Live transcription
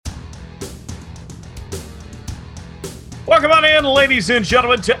Welcome on in, ladies and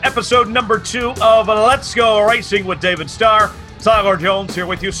gentlemen, to episode number 2 of Let's Go Racing with David Starr. Tyler Jones here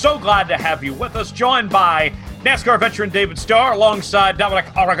with you. So glad to have you with us, joined by NASCAR veteran David Starr alongside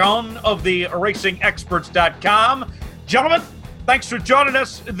Dominic Aragon of the RacingExperts.com. Gentlemen, thanks for joining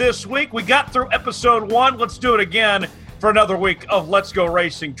us this week. We got through episode 1. Let's do it again for another week of Let's Go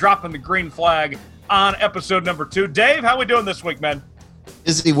Racing, dropping the green flag on episode number 2. Dave, how we doing this week, man?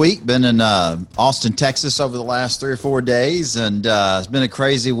 Busy week. Been in Austin, Texas over the last 3 or 4 days, and it's been a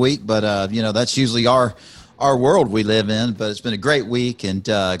crazy week, but that's usually our world we live in. But it's been a great week, and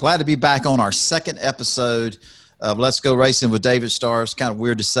glad to be back on our second episode of Let's Go Racing with David Starr. It's kind of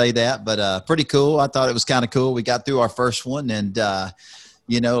weird to say that, but pretty cool. I thought it was kind of cool. We got through our first one, and a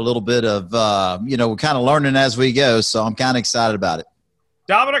little bit of we're kind of learning as we go, so I'm kind of excited about it.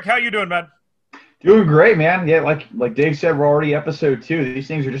 Dominic, how you doing, man? Doing great, man. Yeah, like Dave said, we're already episode 2. These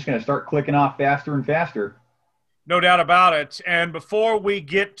things are just going to start clicking off faster and faster. No doubt about it. And before we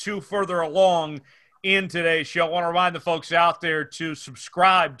get too further along in today's show, I want to remind the folks out there to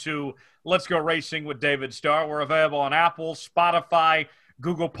subscribe to Let's Go Racing with David Starr. We're available on Apple, Spotify,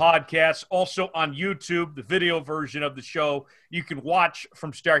 Google Podcasts, also on YouTube, the video version of the show. You can watch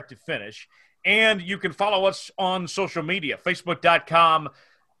from start to finish. And you can follow us on social media, Facebook.com,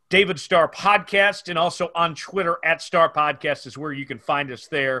 David Starr Podcast, and also on Twitter at Starr Podcast is where you can find us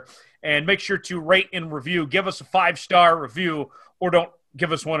there. And make sure to rate and review. Give us a 5-star review, or don't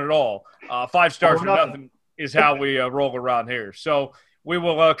give us one at all. 5 stars or nothing is how we roll around here. So we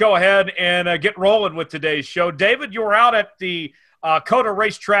will go ahead and get rolling with today's show. David, you were out at the COTA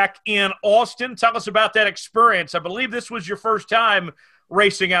racetrack in Austin. Tell us about that experience. I believe this was your first time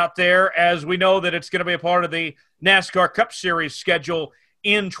racing out there, as we know that it's going to be a part of the NASCAR Cup Series schedule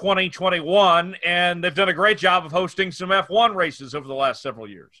in 2021, and they've done a great job of hosting some F1 races over the last several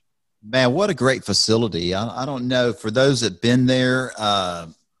years. Man, what a great facility. I don't know, for those that have been there,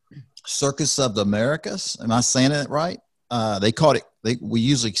 Circus of the Americas, am I saying it right? They called it, we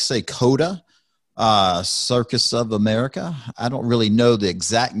usually say COTA, Circus of America. I don't really know the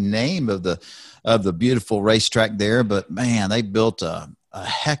exact name of the beautiful racetrack there, but man, they built a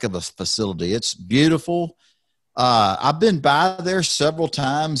heck of a facility. It's beautiful. I've been by there several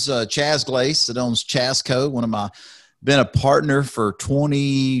times. Chaz Glace, that owns Chasco, been a partner for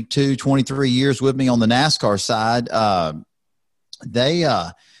 22, 23 years with me on the NASCAR side. They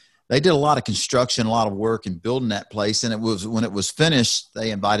did a lot of construction, a lot of work in building that place. And when it was finished,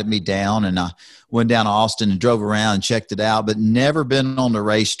 they invited me down, and I went down to Austin and drove around and checked it out, but never been on the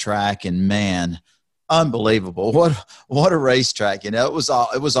racetrack. And man, unbelievable. What a racetrack. It was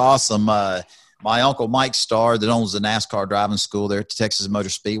awesome. My uncle Mike Starr, that owns the NASCAR driving school there at Texas Motor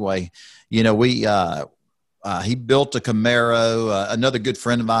Speedway, he built a Camaro. Another good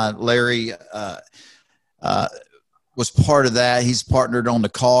friend of mine, Larry, was part of that. He's partnered on the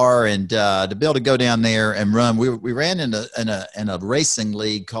car, and to be able to go down there and run, we ran in a racing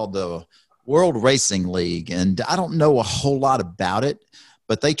league called the World Racing League, and I don't know a whole lot about it,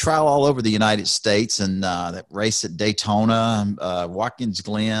 but they travel all over the United States, and that race at Daytona, Watkins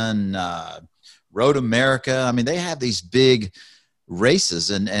Glen, Road America. I mean, they have these big races,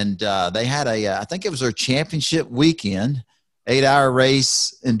 and they had I think it was their championship weekend, 8-hour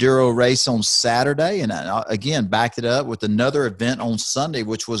race, enduro race on Saturday. And again, backed it up with another event on Sunday,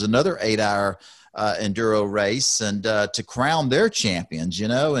 which was another 8-hour enduro race, and to crown their champions,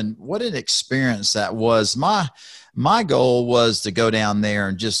 and what an experience that was. My goal was to go down there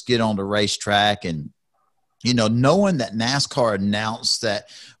and just get on the racetrack, and knowing that NASCAR announced that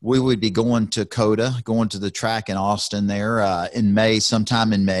we would be going to COTA, going to the track in Austin there in May,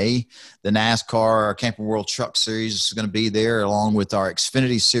 sometime in May. The NASCAR Camping World Truck Series is going to be there, along with our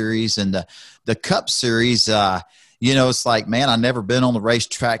Xfinity Series and the Cup Series. It's like, man, I've never been on the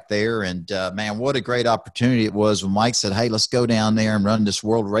racetrack there. And, man, what a great opportunity it was when Mike said, hey, let's go down there and run this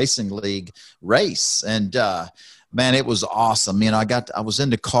World Racing League race. And, man, it was awesome. I was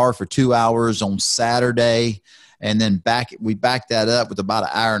in the car for 2 hours on Saturday, and then we backed that up with about an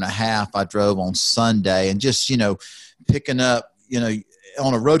hour and a half I drove on Sunday. And just, picking up,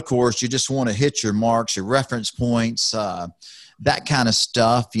 on a road course, you just want to hit your marks, your reference points, that kind of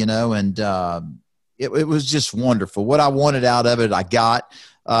stuff, and it was just wonderful. What I wanted out of it, I got.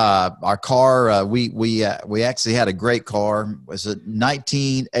 Our car, we actually had a great car. It was a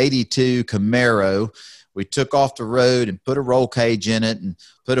 1982 Camaro. We took off the road and put a roll cage in it and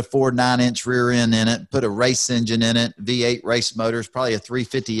put a 4 9-inch rear end in it, put a race engine in it, V8 race motors, probably a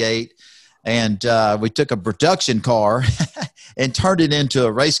 358. And we took a production car and turned it into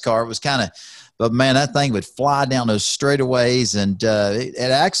a race car. It was but man, that thing would fly down those straightaways. And it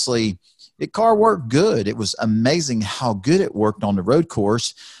actually, car worked good. It was amazing how good it worked on the road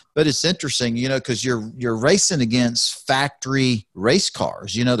course. But it's interesting, because you're racing against factory race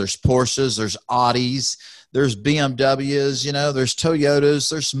cars. There's Porsches, there's Audis, there's BMWs, there's Toyotas,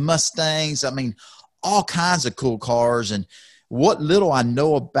 there's Mustangs. I mean, all kinds of cool cars. And what little I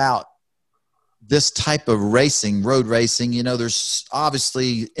know about this type of racing, road racing, there's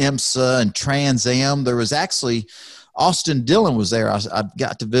obviously IMSA and Trans Am. There was actually Austin Dillon was there. I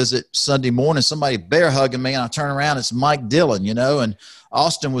got to visit Sunday morning, somebody bear hugging me, and I turn around, it's Mike Dillon, and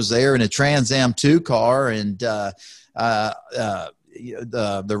Austin was there in a Trans Am 2 car, and the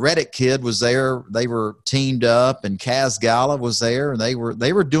Reddick kid was there. They were teamed up, and Kaz Gala was there, and they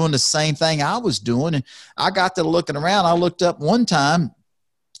were doing the same thing I was doing. And I got to looking around. I looked up one time.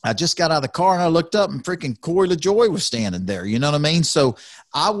 I just got out of the car and I looked up and freaking Corey LaJoie was standing there. You know what I mean? So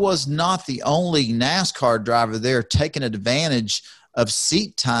I was not the only NASCAR driver there taking advantage of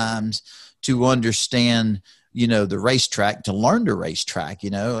seat times to understand, the racetrack, to learn the racetrack.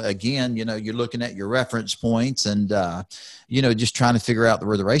 Again, you're looking at your reference points and, just trying to figure out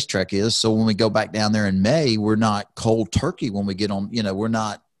where the racetrack is. So when we go back down there in May, we're not cold turkey when we get on,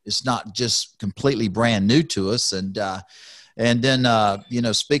 it's not just completely brand new to us. And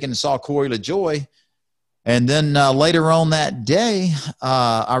then, speaking and saw Corey LaJoie. And then later on that day,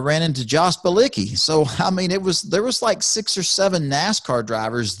 I ran into Josh Bilicki. So, I mean, there was like 6 or 7 NASCAR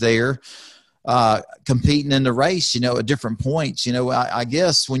drivers there competing in the race, at different points. I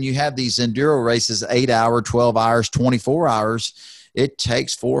guess when you have these enduro races, 8 hour, 12 hours, 24 hours, it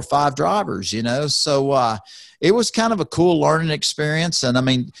takes 4 or 5 drivers, So it was kind of a cool learning experience. And, I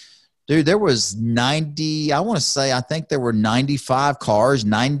mean, dude, there was 90, I think there were 95 cars,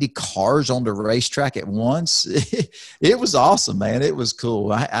 90 cars on the racetrack at once. It was awesome, man. It was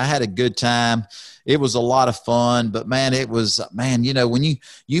cool. I had a good time. It was a lot of fun, but man, when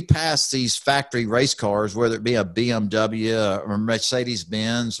you pass these factory race cars, whether it be a BMW or Mercedes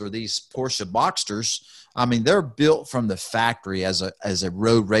Benz or these Porsche Boxsters, I mean, they're built from the factory as a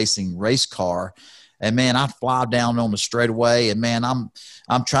road racing race car. And man, I fly down on the straightaway, and man, I'm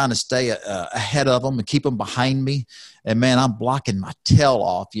trying to stay ahead of them and keep them behind me. And man, I'm blocking my tail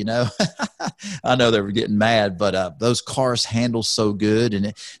off. I know they were getting mad, but those cars handle so good, and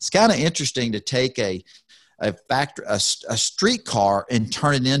it's kind of interesting to take a street car and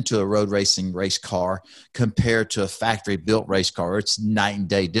turn it into a road racing race car compared to a factory built race car. It's night and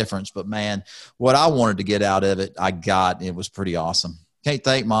day difference. But man, what I wanted to get out of it, I got. It was pretty awesome. Can't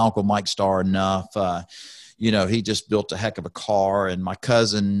thank my Uncle Mike Starr enough. He just built a heck of a car. And my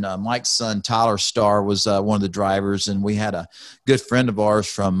cousin, Mike's son, Tyler Starr, was one of the drivers. And we had a good friend of ours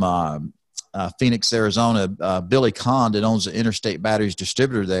from Phoenix, Arizona, Billy Kahn, that owns the Interstate Batteries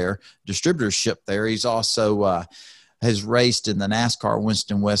distributorship there. He's also has raced in the NASCAR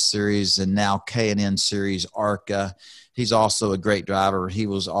Winston West Series and now K&N Series ARCA. He's also a great driver. He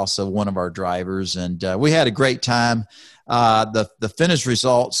was also one of our drivers. And we had a great time. The finish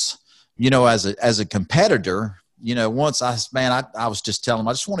results, as a competitor, once I was just telling him,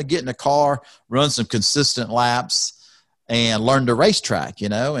 I just want to get in a car, run some consistent laps and learn the racetrack,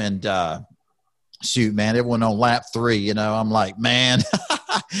 and shoot, man, everyone on lap 3, I'm like, man,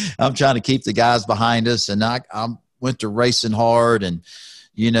 I'm trying to keep the guys behind us. And I went to racing hard and,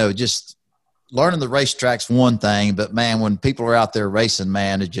 just learning the racetrack's one thing, but man, when people are out there racing,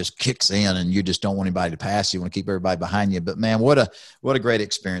 man, it just kicks in and you just don't want anybody to pass you. You want to keep everybody behind you. But man, what a great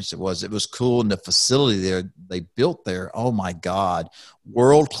experience it was. It was cool. And the facility there they built there, oh my God,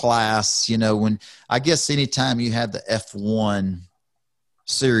 world class. When I guess anytime you have the F1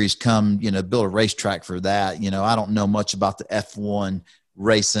 series come, build a racetrack for that, I don't know much about the F1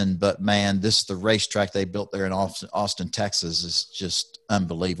 racing, but man, the racetrack they built there in Austin, Texas is just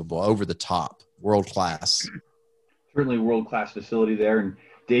unbelievable, over the top, world class. Certainly a world class facility there. And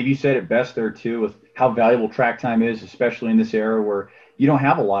Dave, you said it best there too, with how valuable track time is, especially in this era where you don't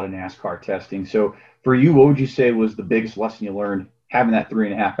have a lot of NASCAR testing. So for you, what would you say was the biggest lesson you learned having that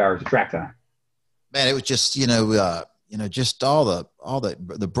 3.5 hours of track time? Man, it was just just all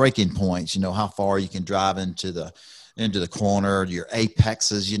the breaking points, how far you can drive into the corner, your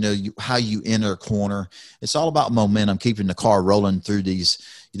apexes, how you enter a corner. It's all about momentum, keeping the car rolling through these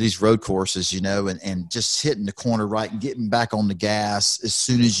road courses, and just hitting the corner right and getting back on the gas as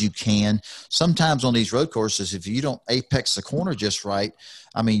soon as you can. Sometimes on these road courses, if you don't apex the corner just right,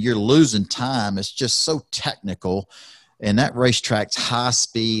 I mean, you're losing time. It's just so technical. and that racetrack's high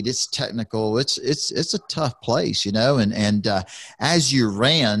speed. It's technical. It's a tough place, you know. And as you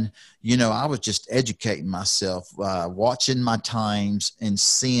ran, you know, I was just educating myself, watching my times and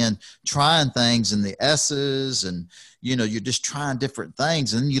trying things in the S's, and you know, you're just trying different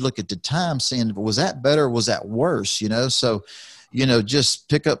things, and then you look at the time, saying, was that better or was that worse? You know, so you know, just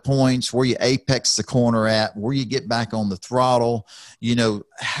pick up points, where you apex the corner at, where you get back on the throttle, you know,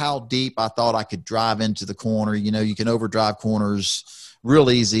 how deep I thought I could drive into the corner. You know, you can overdrive corners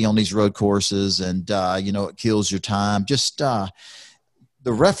real easy on these road courses, and, you know, it kills your time. Just the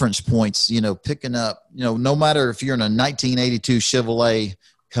reference points, you know, picking up, you know, no matter if you're in a 1982 Chevrolet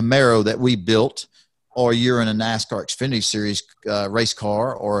Camaro that we built, or you're in a NASCAR Xfinity Series race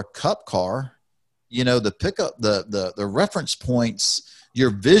car or a Cup car, you know, the pickup, the reference points, your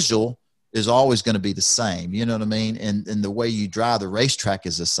visual is always going to be the same. You know what I mean? And the way you drive the racetrack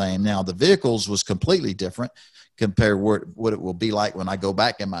is the same. Now, the vehicles was completely different compared to what it will be like when I go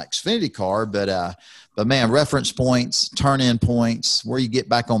back in my Xfinity car. But man, reference points, turn-in points, where you get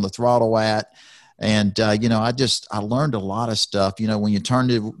back on the throttle at. And, you know, I learned a lot of stuff. You know, when you turn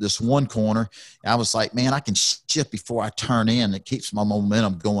to this one corner, I was like, man, I can shift before I turn in. It keeps my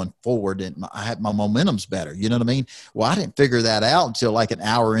momentum going forward, and my momentum's better. You know what I mean? Well, I didn't figure that out until like an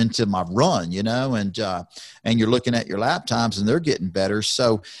hour into my run, you know, and you're looking at your lap times, and they're getting better.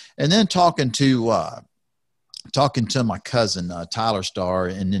 So, and then talking to my cousin, Tyler Starr,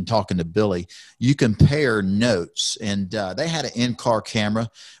 and then talking to Billy, you compare notes, and they had an in-car camera,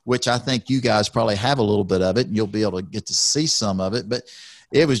 which I think you guys probably have a little bit of it, and you'll be able to get to see some of it. But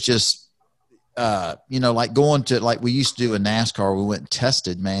it was just, you know, like going to, like we used to do in NASCAR, we went and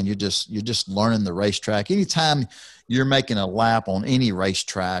tested, man. You're just learning the racetrack. Anytime you're making a lap on any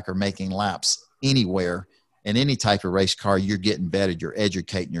racetrack or making laps anywhere in any type of race car, you're getting better. You're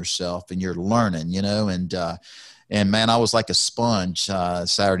educating yourself, and you're learning, you know, and man, I was like a sponge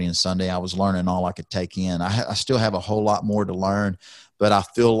Saturday and Sunday. I was learning all I could take in. I still have a whole lot more to learn, but I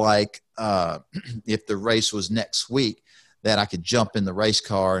feel like if the race was next week, that I could jump in the race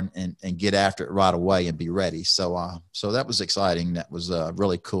car and get after it right away and be ready. So that was exciting. That was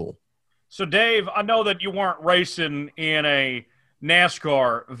really cool. So Dave, I know that you weren't racing in a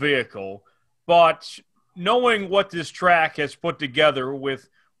NASCAR vehicle, but knowing what this track has put together with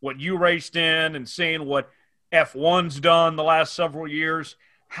what you raced in and seeing what F1's done the last several years,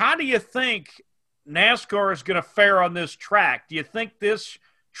 how do you think NASCAR is going to fare on this track? Do you think this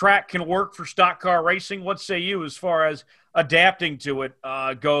track can work for stock car racing? What say you as far as adapting to it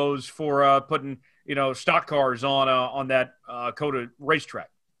goes for putting, you know, stock cars on that COTA racetrack?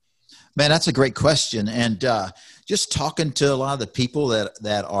 Man, that's a great question. And just talking to a lot of the people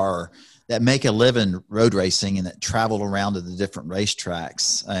that make a living road racing and that travel around to the different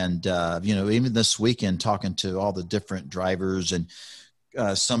racetracks. And, you know, even this weekend, talking to all the different drivers and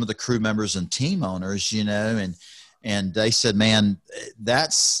some of the crew members and team owners, you know, and they said, man,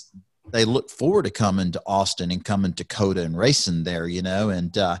 they look forward to coming to Austin and coming to COTA and racing there, you know,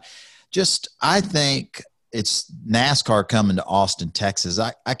 and I think it's NASCAR coming to Austin, Texas.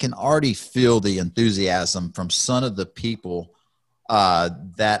 I can already feel the enthusiasm from some of the people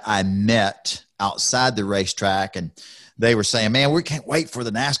that I met outside the racetrack, and they were saying, man, we can't wait for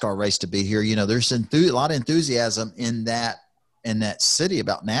the NASCAR race to be here. You know, there's a lot of enthusiasm in that city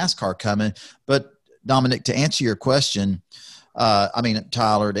about NASCAR coming. But Dominic, to answer your question,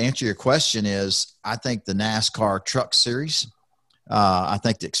 Tyler, to answer your question is, I think the NASCAR Truck Series, I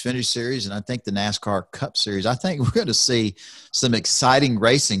think the Xfinity Series, and I think the NASCAR Cup Series, I think we're going to see some exciting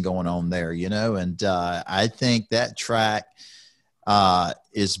racing going on there, you know, and I think that track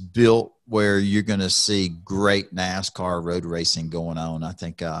is built where you're going to see great NASCAR road racing going on. I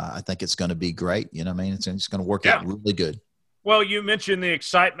think it's going to be great. You know what I mean? It's going to work out really good. Well, you mentioned the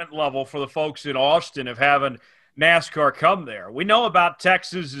excitement level for the folks in Austin of having NASCAR come there. We know about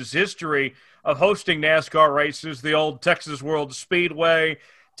Texas's history of hosting NASCAR races. The old Texas World Speedway,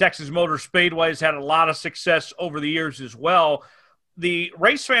 Texas Motor Speedway has had a lot of success over the years as well. The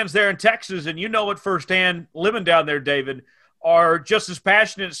race fans there in Texas, and you know it firsthand living down there, David, are just as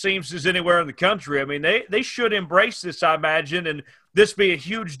passionate, it seems, as anywhere in the country. I mean, they should embrace this, I imagine, and this be a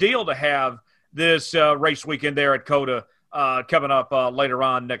huge deal to have this race weekend there at COTA coming up later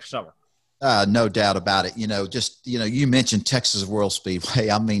on next summer. No doubt about it. You know, you mentioned Texas World Speedway.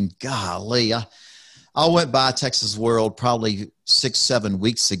 I mean, golly, I went by Texas World probably 6-7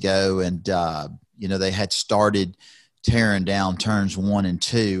 weeks ago, and, you know, they had started tearing down turns 1 and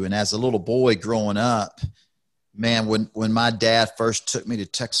 2. And as a little boy growing up, man, when my dad first took me to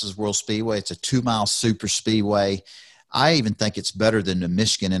Texas World Speedway, it's a 2-mile super speedway. I even think it's better than the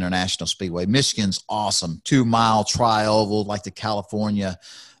Michigan International Speedway. Michigan's awesome, 2-mile tri-oval like the California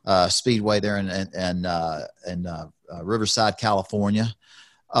Speedway there in Riverside, California.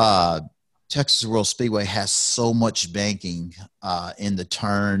 Texas World Speedway has so much banking in the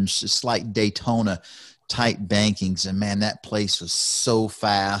turns. It's like Daytona type bankings, and man, that place was so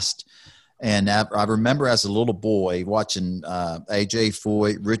fast. And I remember as a little boy watching A.J.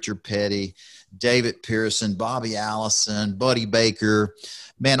 Foyt, Richard Petty, David Pearson, Bobby Allison, Buddy Baker,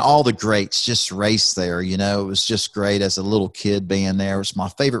 man, all the greats just raced there. You know, it was just great as a little kid being there. It was my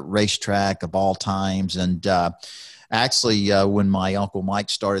favorite racetrack of all times. And actually, when my Uncle Mike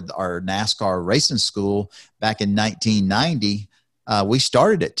started our NASCAR racing school back in 1990, we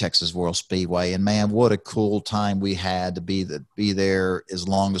started at Texas World Speedway, and man, what a cool time we had to be there as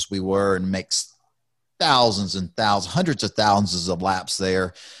long as we were, and makes thousands and thousands, hundreds of thousands of laps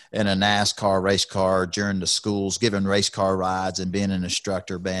there in a NASCAR race car during the schools, giving race car rides and being an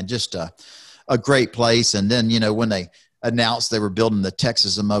instructor. Man, just a great place. And then, you know, when they announced they were building the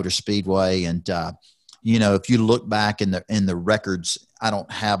Texas Motor Speedway, and you know, if you look back in the records, I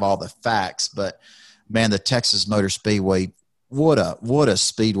don't have all the facts, but man, the Texas Motor Speedway, what a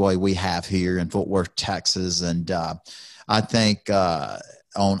speedway we have here in Fort Worth, Texas. And I think on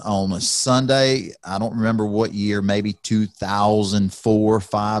a Sunday, I don't remember what year, maybe 2004,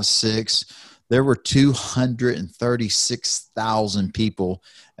 5, 6, there were 236,000 people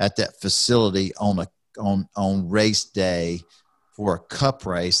at that facility on race day for a cup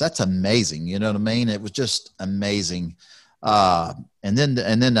race. That's amazing. You know what I mean? It was just amazing. And then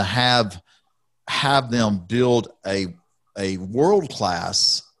to have them build a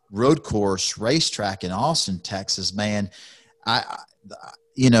world-class road course racetrack in Austin, Texas, man,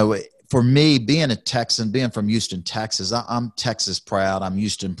 you know, for me, being a Texan, being from Houston, Texas, I'm Texas proud. I'm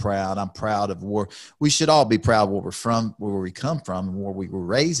Houston proud. I'm proud of where we should all be proud where we're from, where we come from, and where we were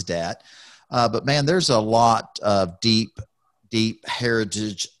raised at. But man, there's a lot of deep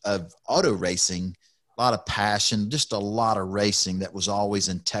heritage of auto racing, a lot of passion, just a lot of racing that was always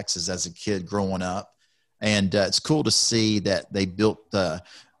in Texas as a kid growing up. And it's cool to see that they built the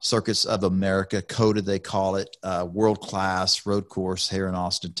Circuits of America, COTA they call it, world-class road course here in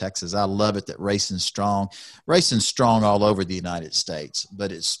Austin, Texas. I love it that racing's strong all over the United States,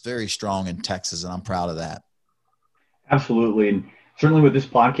 but it's very strong in Texas, and I'm proud of that. Absolutely. And certainly with this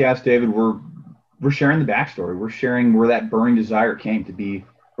podcast, David, we're sharing the backstory. We're sharing where that burning desire came to be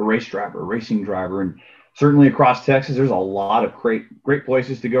a race driver, a racing driver. And certainly across Texas, there's a lot of great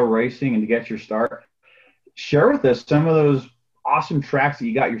places to go racing and to get your start. Share with us some of those awesome tracks that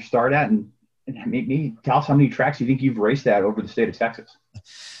you got your start at, and maybe tell us how many tracks you think you've raced at over the state of Texas.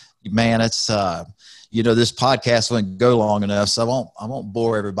 Man, it's you know, this podcast wouldn't go long enough, so I won't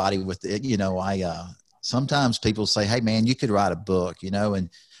bore everybody with it. You know, sometimes people say, "Hey, man, you could write a book," you know, and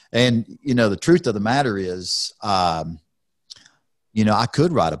you know, the truth of the matter is, you know, I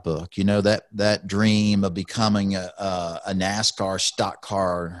could write a book. You know, that dream of becoming a NASCAR stock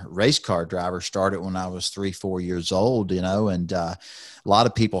car race car driver started when I was 3-4 years old, you know, and a lot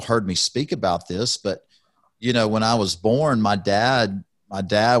of people heard me speak about this. But, you know, when I was born, my dad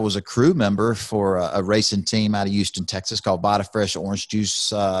was a crew member for a racing team out of Houston, Texas called VitaFresh Orange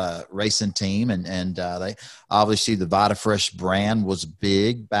Juice Racing Team. And they obviously, the VitaFresh brand was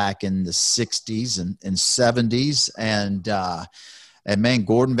big back in the 60s and 70s. And man,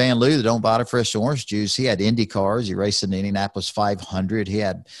 Gordon Van Loo that owned VitaFresh Orange Juice, he had Indy cars. He raced in the Indianapolis 500. He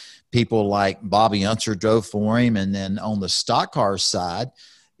had people like Bobby Unser drove for him. And then on the stock car side,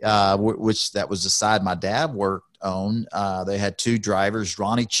 which that was the side my dad worked on, they had two drivers,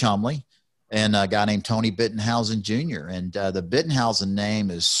 Ronnie Chumley and a guy named Tony Bittenhausen Jr. And the Bittenhausen name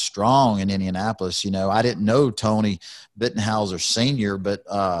is strong in Indianapolis. You know, I didn't know Tony Bittenhausen Sr., but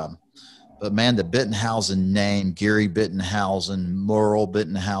man, the Bittenhausen name, Gary Bittenhausen, Merle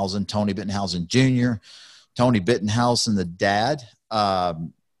Bittenhausen, Tony Bittenhausen Jr., Tony Bittenhausen, the dad, I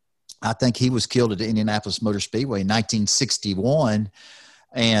think he was killed at the Indianapolis Motor Speedway in 1961.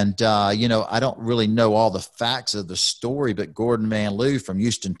 And, you know, I don't really know all the facts of the story, but Gordon Van Loo from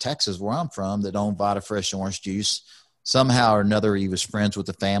Houston, Texas, where I'm from, that owned VitaFresh Orange Juice, somehow or another, he was friends with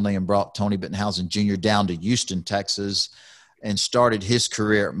the family and brought Tony Bittenhausen Jr. down to Houston, Texas, and started his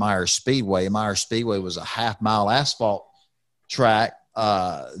career at Myers Speedway. Myers Speedway was a half-mile asphalt track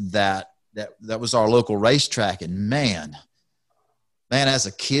that was our local racetrack. And man, as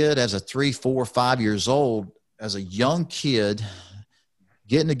a kid, as a 3, 4, 5 years old, as a young kid,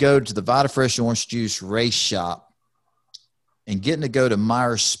 getting to go to the VitaFresh Orange Juice race shop and getting to go to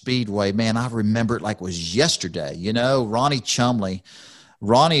Myers Speedway, man, I remember it like it was yesterday. You know, Ronnie Chumley,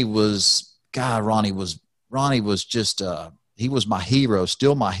 Ronnie was Ronnie was just, he was my hero,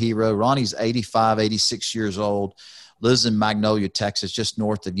 still my hero. Ronnie's 85, 86 years old, lives in Magnolia, Texas, just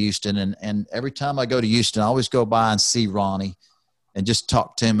north of Houston. And every time I go to Houston, I always go by and see Ronnie and just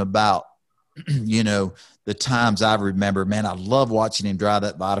talk to him about, you know, the times I remember. Man, I love watching him drive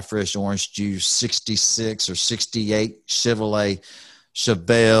that Vitafresh orange juice 66 or 68 Chevrolet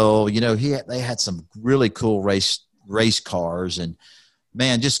Chevelle. You know, they had some really cool race cars, and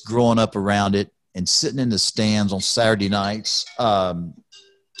man, just growing up around it and sitting in the stands on Saturday nights.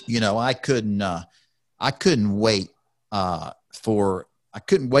 You know, I couldn't wait I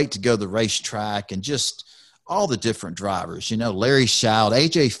couldn't wait to go to the racetrack, and just all the different drivers. You know, Larry Schild,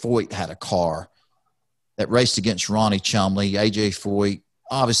 AJ Foyt had a car that raced against Ronnie Chumley. AJ Foyt,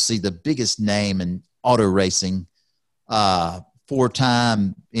 obviously the biggest name in auto racing,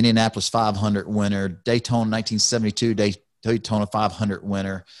 4-time Indianapolis 500 winner, Daytona 1972 Daytona 500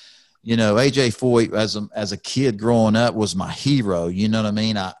 winner. You know, AJ Foyt as a kid growing up was my hero. You know what I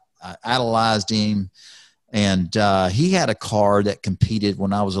mean? I idolized him. And he had a car that competed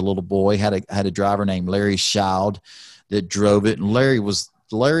when I was a little boy. Had a driver named Larry Schild that drove it, and Larry was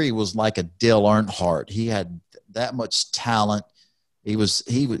like a Dale Earnhardt. He had that much talent. He was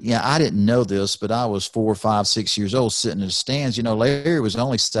yeah. I didn't know this, but I was 4, 5, 6 years old sitting in the stands. You know, Larry was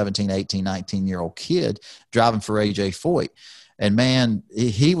only 17, 18, 19-year-old kid driving for AJ Foyt, and man,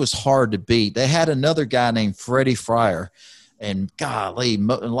 he was hard to beat. They had another guy named Freddie Fryer. And golly, a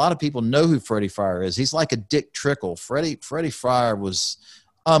lot of people know who Freddie Fryer is. He's like a Dick Trickle. Freddie Fryer was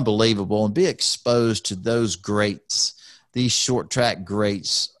unbelievable, and be exposed to those greats, these short track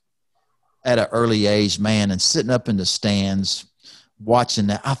greats at an early age, man, and sitting up in the stands watching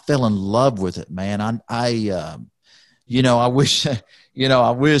that. I fell in love with it, man. I wish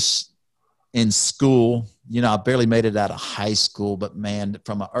in school, you know, I barely made it out of high school, but man,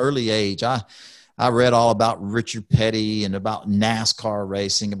 from an early age, I read all about Richard Petty and about NASCAR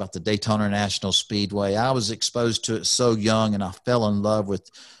racing, about the Daytona National Speedway. I was exposed to it so young, and I fell in love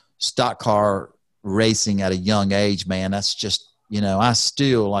with stock car racing at a young age, man. That's just, you know, I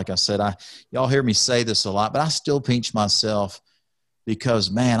still, like I said, y'all hear me say this a lot, but I still pinch myself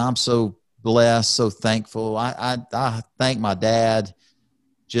because, man, I'm so blessed, so thankful. I thank my dad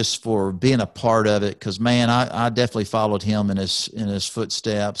just for being a part of it. Cause man, I definitely followed him in his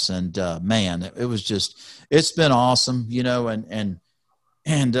footsteps, and man, it's been awesome, you know, and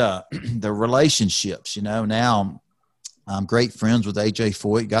the relationships, you know. Now I'm great friends with AJ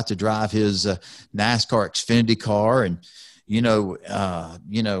Foyt, got to drive his NASCAR Xfinity car, and, you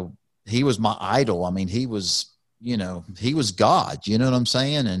know, he was my idol. I mean, he was God, you know what I'm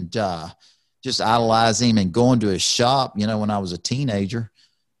saying? And just idolize him, and going to his shop, you know, when I was a teenager,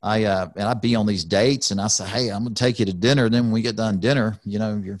 and I'd be on these dates, and I say, hey, I'm going to take you to dinner. And then when we get done dinner, you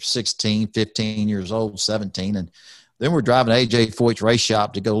know, you're 16, 15 years old, 17. And then we're driving to AJ Foyt's race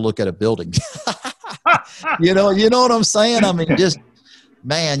shop to go look at a building. you know what I'm saying? I mean, just,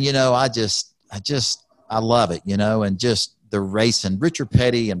 man, you know, I love it, you know, and just the racing. Richard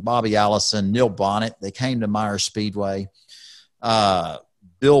Petty and Bobby Allison, Neil Bonnet, they came to Myers Speedway. Bill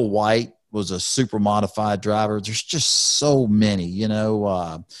White was a super modified driver. There's just so many, you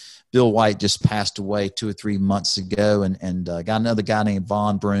know. Bill White just passed away 2 or 3 months ago, and got another guy named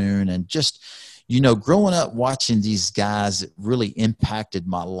Von Brun. And just, you know, growing up watching these guys, it really impacted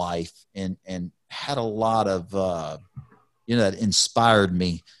my life, and had a lot of, you know, that inspired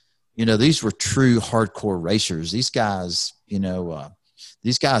me. You know, these were true hardcore racers. These guys, you know,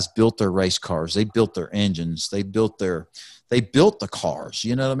 these guys built their race cars. They built their engines. They built the cars.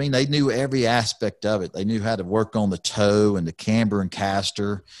 You know what I mean? They knew every aspect of it. They knew how to work on the toe and the camber and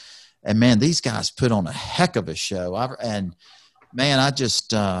caster. And man, these guys put on a heck of a show. I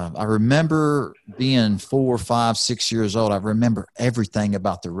remember being 4, 5, 6 years old. I remember everything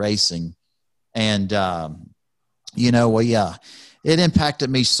about the racing. And, you know, well, yeah, it impacted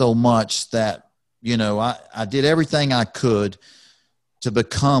me so much that, you know, I did everything I could to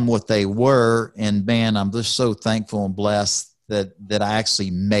become what they were. And man, I'm just so thankful and blessed that I actually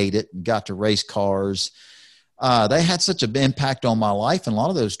made it and got to race cars. They had such an impact on my life. And a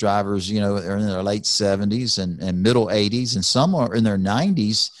lot of those drivers, you know, are in their late 70s and middle 80s, and some are in their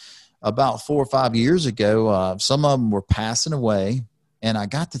 90s. About 4 or 5 years ago, some of them were passing away, and I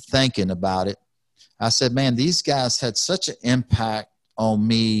got to thinking about it. I said, man, these guys had such an impact on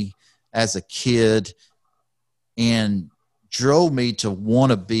me as a kid, and drove me to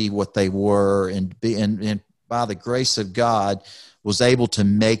want to be what they were, and by the grace of God was able to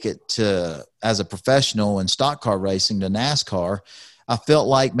make it to, as a professional in stock car racing, to NASCAR. I felt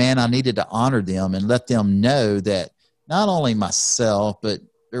like, man, I needed to honor them and let them know that not only myself, but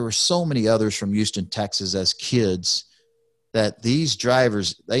there were so many others from Houston, Texas as kids that these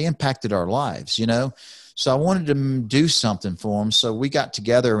drivers, they impacted our lives, you know? So I wanted to do something for them. So we got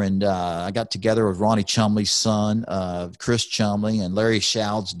together, and I got together with Ronnie Chumley's son, Chris Chumley, and Larry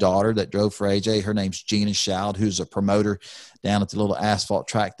Shald's daughter that drove for AJ. Her name's Gina Shald, who's a promoter down at the little asphalt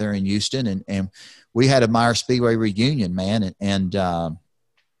track there in Houston. And we had a Meyer Speedway reunion, man. And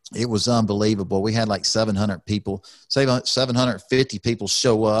it was unbelievable. We had like 700 people, 750 people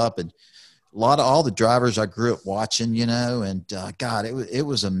show up, and a lot of all the drivers I grew up watching, you know, and God, it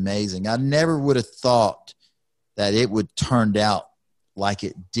was amazing. I never would have thought that it would turn out like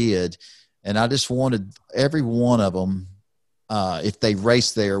it did. And I just wanted every one of them, if they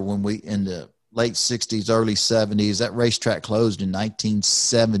raced there when we, in the late 60s, early 70s, that racetrack closed in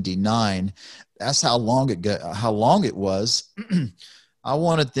 1979. That's how long it was. I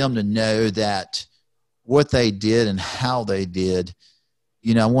wanted them to know that what they did and how they did,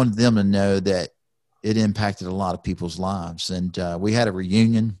 you know, I wanted them to know that it impacted a lot of people's lives. And we had a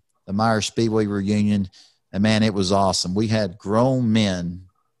reunion, the Meyer Speedway reunion, and man, it was awesome. We had grown men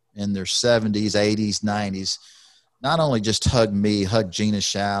in their 70s, 80s, 90s, not only just hug me, hug Gina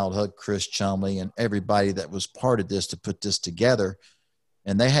Shald, hug Chris Chumley, and everybody that was part of this to put this together.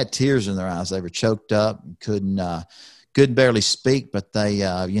 And they had tears in their eyes. They were choked up and couldn't barely speak, but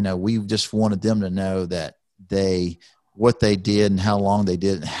they, you know, we just wanted them to know that what they did and how long they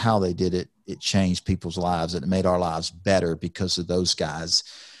did it and how they did it, it changed people's lives, and it made our lives better because of those guys.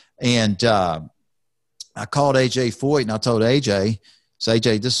 And I called AJ Foyt, and I told AJ, so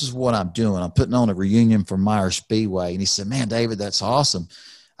AJ, this is what I'm doing. I'm putting on a reunion for Meyer Speedway. And he said, man, David, that's awesome.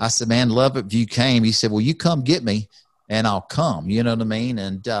 I said, man, love it if you came. He said, well, you come get me and I'll come. You know what I mean?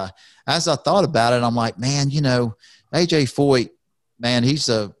 And as I thought about it, I'm like, man, you know, AJ Foyt, man, he's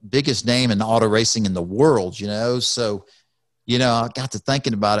the biggest name in auto racing in the world, you know? So, you know, I got to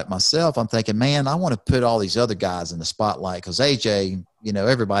thinking about it myself. I'm thinking, man, I want to put all these other guys in the spotlight, because AJ, you know,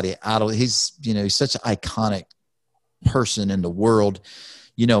 everybody he's, you know, he's such an iconic person in the world.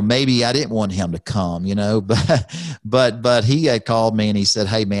 You know, maybe I didn't want him to come, you know, but he had called me and he said,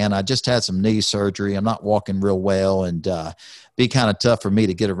 hey man, I just had some knee surgery. I'm not walking real well, and be kind of tough for me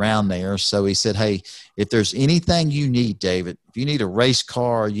to get around there. So he said, hey, if there's anything you need, David, if you need a race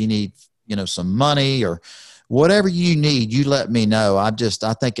car, you need, you know, some money or whatever you need, you let me know. I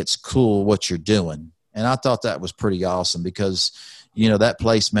think it's cool what you're doing. And I thought that was pretty awesome, because, you know, that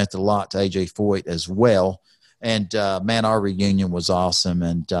place meant a lot to AJ Foyt as well. And man, our reunion was awesome.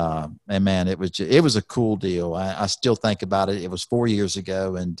 And man, it was a cool deal. I still think about it. It was 4 years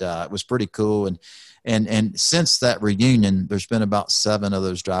ago, and it was pretty cool. And since that reunion, there's been about 7 of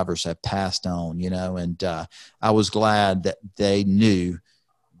those drivers have passed on, you know, and I was glad that they knew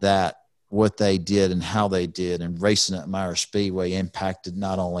that what they did and how they did, and racing at Meyer Speedway impacted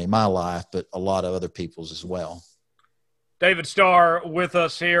not only my life, but a lot of other people's as well. David Starr with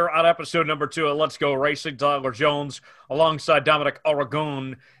us here on episode number 2 of Let's Go Racing. Tyler Jones alongside Dominic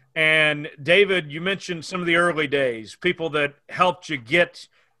Aragon. And David, you mentioned some of the early days, people that helped you get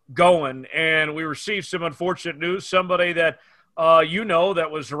going. And we received some unfortunate news. Somebody that you know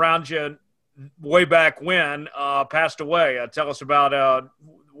that was around you way back when passed away. Tell us about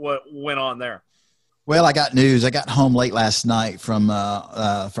what went on there. Well, I got news. I got home late last night from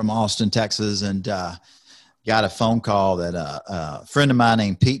Austin, Texas, and got a phone call that a friend of mine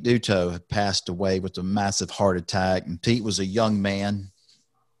named Pete Duto had passed away with a massive heart attack. And Pete was a young man.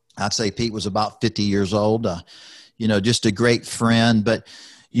 I'd say Pete was about 50 years old, you know, just a great friend. But,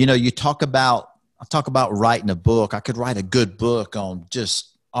 you know, I talk about writing a book. I could write a good book on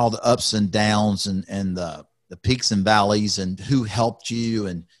just all the ups and downs and the peaks and valleys and who helped you.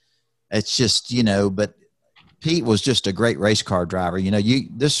 And it's just, you know, but Pete was just a great race car driver. You know,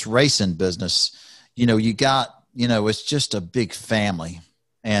 this racing business, you know, it's just a big family.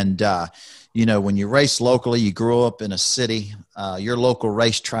 And, you know, when you race locally, you grow up in a city, your local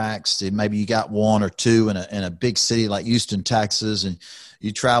racetracks, maybe you got 1 or 2 in a big city like Houston, Texas, and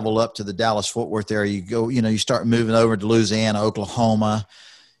you travel up to the Dallas-Fort Worth area. You go, you know, you start moving over to Louisiana, Oklahoma.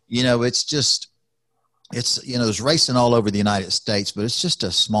 You know, you know, there's racing all over the United States, but it's just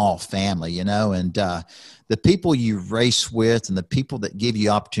a small family, you know, and the people you race with and the people that give you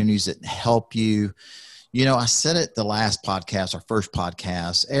opportunities that help you, you know, I said it the last podcast, our first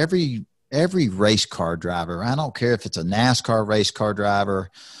podcast, every race car driver, I don't care if it's a NASCAR race car driver,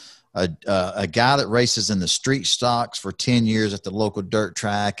 a guy that races in the street stocks for 10 years at the local dirt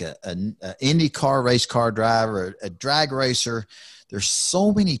track, an IndyCar race car driver, a drag racer. There's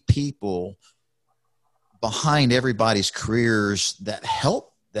so many people behind everybody's careers that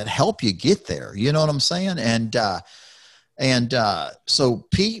help you get there. You know what I'm saying? And And so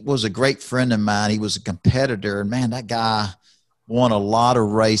Pete was a great friend of mine. He was a competitor, and man, that guy won a lot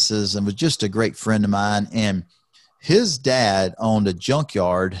of races and was just a great friend of mine. And his dad owned a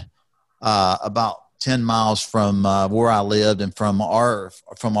junkyard about 10 miles from where I lived and from our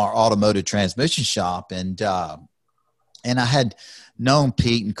automotive transmission shop. And I had known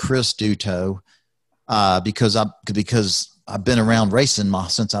Pete and Chris Duto because I've been around racing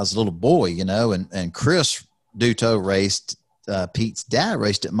since I was a little boy, you know, and Chris Duto raced, Pete's dad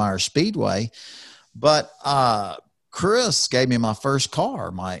raced at Meyer Speedway, but Chris gave me my first car,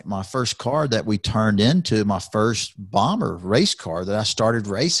 my first car that we turned into my first bomber race car that I started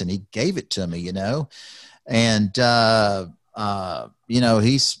racing. He gave it to me, you know, and you know,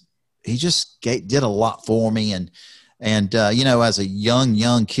 he just did a lot for me. And you know, as a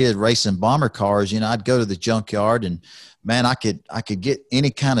young kid racing bomber cars, you know, I'd go to the junkyard and man, I could get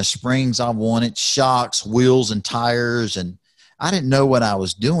any kind of springs I wanted, shocks, wheels, and tires. And I didn't know what I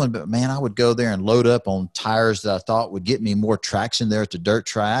was doing, but man, I would go there and load up on tires that I thought would get me more traction there at the dirt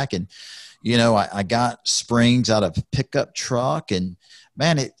track. And, you know, I got springs out of a pickup truck, and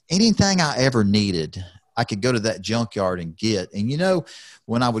man, anything I ever needed, I could go to that junkyard and get. And, you know,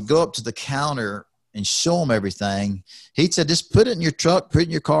 when I would go up to the counter and show him everything, he said, just put it in your truck, put it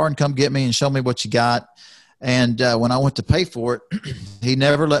in your car, and come get me and show me what you got. And when I went to pay for it, he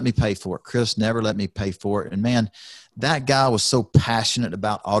never let me pay for it. Chris never let me pay for it. And man, that guy was so passionate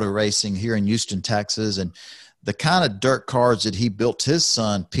about auto racing here in Houston, Texas, and the kind of dirt cars that he built his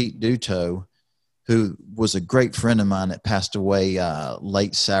son, Pete Duto, who was a great friend of mine that passed away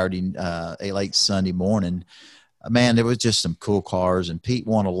late Sunday morning. Man, there was just some cool cars, and Pete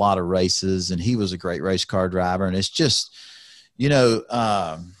won a lot of races, and he was a great race car driver. And it's just, you know,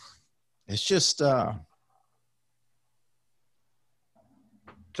 it's just it's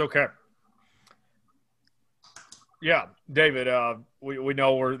okay. Yeah, David, we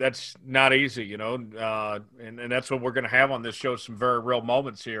know that's not easy, you know, and that's what we're going to have on this show, some very real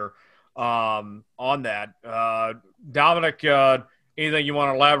moments here on that. Dominic, anything you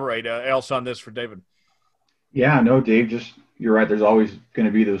want to elaborate else on this for David? Yeah, no, Dave, just you're right. There's always going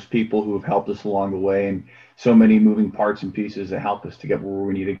to be those people who have helped us along the way, and so many moving parts and pieces that help us to get where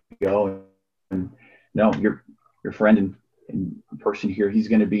we need to go. And no, your friend and person here, he's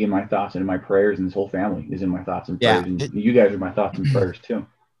going to be in my thoughts and in my prayers, and this whole family is in my thoughts and prayers. And you guys are my thoughts and prayers too.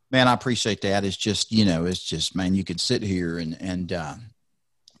 Man, I appreciate that. It's just, you know, man, you could sit here and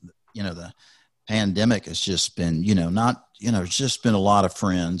you know, the pandemic has just been, you know, it's just been a lot of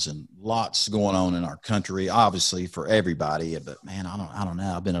friends and lots going on in our country, obviously for everybody, but man, I don't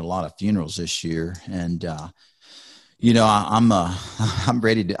know. I've been at a lot of funerals this year, and, you know, I'm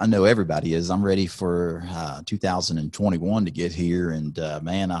ready to, I know everybody is, I'm ready for 2021 to get here. And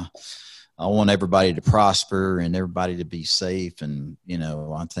man, I want everybody to prosper and everybody to be safe. And, you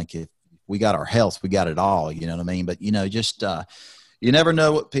know, I think if we got our health, we got it all, you know what I mean? But, you know, just, you never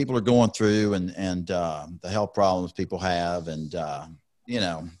know what people are going through and the health problems people have. And, you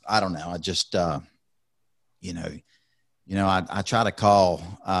know, I don't know. I just, you know, I try to call,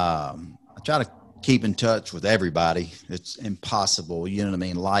 I try to keep in touch with everybody. It's impossible. You know what I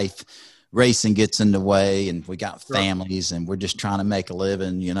mean? Life, racing gets in the way, and we got families, and we're just trying to make a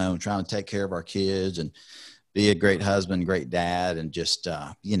living, you know, trying to take care of our kids and be a great husband, great dad. And just,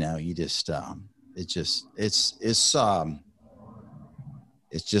 you know, you just, it's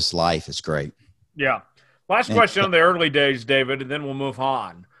just life. It's great. Yeah. Last question on the early days, David, and then we'll move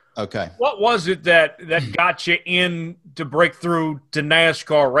on. Okay. What was it that got you in to break through to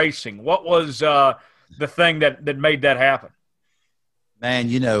NASCAR racing? What was the thing that made that happen? Man,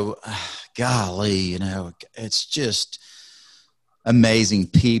 you know, golly, you know, it's just amazing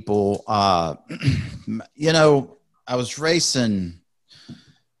people. You know, I was racing.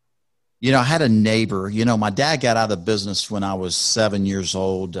 You know, I had a neighbor, you know, my dad got out of the business when I was 7 years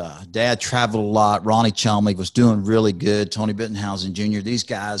old. Dad traveled a lot. Ronnie Chalmley was doing really good. Tony Bittenhausen Jr. These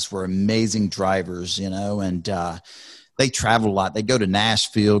guys were amazing drivers, you know, and they traveled a lot. They go to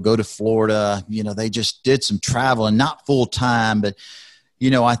Nashville, go to Florida. You know, they just did some traveling, not full time, but,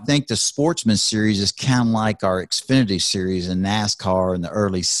 you know, I think the Sportsman Series is kind of like our Xfinity Series in NASCAR in the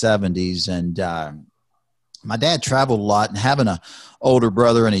early 70s. And my dad traveled a lot, and having a older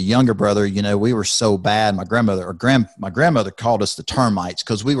brother and a younger brother, you know, we were so bad. My grandmother called us the termites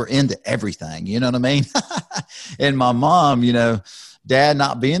because we were into everything, you know what I mean? And my mom, you know, dad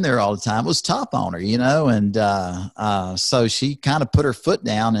not being there all the time was tough on her, you know? And so she kind of put her foot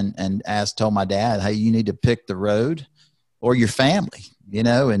down and told my dad, hey, you need to pick the road or your family, you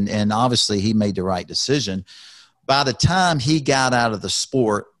know? And obviously he made the right decision. By the time he got out of the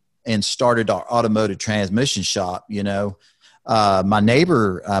sport, and started our automotive transmission shop. My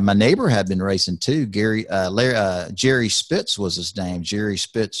neighbor had been racing too. Jerry Spitz was his name. Jerry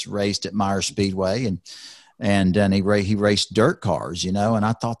Spitz raced at Meyer Speedway, and then he raced dirt cars, and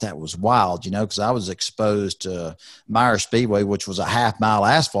I thought that was wild, because I was exposed to Meyer Speedway, which was a half-mile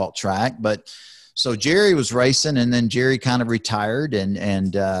asphalt track. But so Jerry was racing, and then Jerry kind of retired,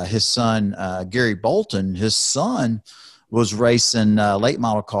 and his son, Gary Bolton, his son was racing late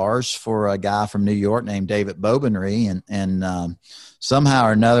model cars for a guy from New York named David Bobenry. And somehow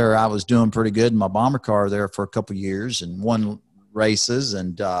or another, I was doing pretty good in my bomber car there for a couple of years and won races.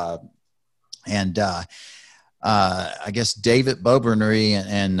 And I guess David Bobenry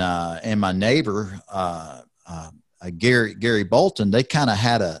and my neighbor, Gary Bolton, they kind of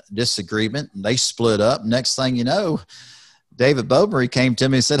had a disagreement and they split up. Next thing you know, David Bobenry came to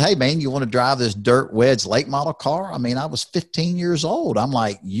me and said, "Hey man, you want to drive this dirt wedge late model car?" I mean, I was 15 years old. I'm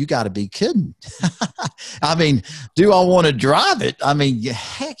like, you got to be kidding. I mean, do I want to drive it? I mean,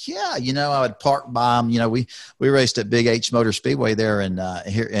 heck yeah. I would park by him. We raced at Big H Motor Speedway there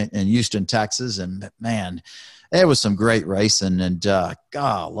here in Houston, Texas. And man, it was some great racing. And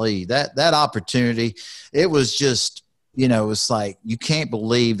golly, that opportunity, it was just, it's like, you can't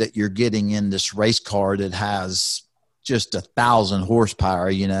believe that you're getting in this race car that has just 1,000 horsepower.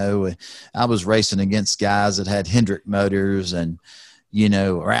 I was racing against guys that had Hendrick motors and,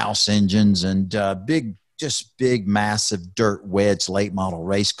 Rouse engines and big, massive dirt wedge late model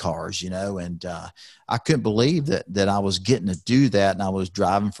race cars, and I couldn't believe that I was getting to do that. And I was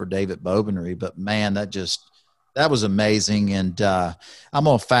driving for David Bobenry, but man, that was amazing. And I'm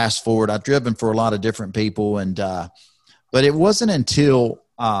going to fast forward. I've driven for a lot of different people, and but it wasn't until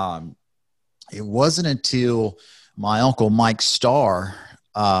my uncle Mike Starr,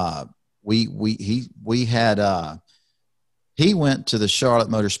 he went to the Charlotte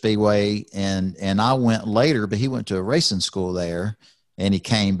Motor Speedway, and I went later, but he went to a racing school there, and he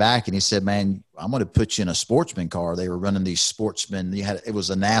came back and he said, "Man, I'm going to put you in a sportsman car." They were running these sportsmen. It was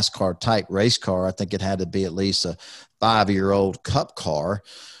a NASCAR type race car. I think it had to be at least a 5-year-old cup car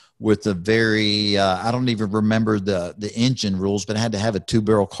with a very, I don't even remember the engine rules, but it had to have a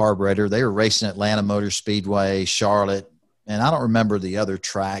 2-barrel carburetor. They were racing Atlanta Motor Speedway, Charlotte, and I don't remember the other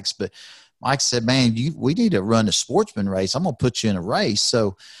tracks, but Mike said, "Man, we need to run a sportsman race. I'm going to put you in a race."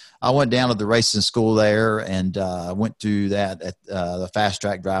 So I went down to the racing school there and went through that at the fast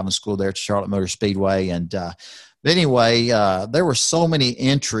track driving school there at Charlotte Motor Speedway. And anyway, there were so many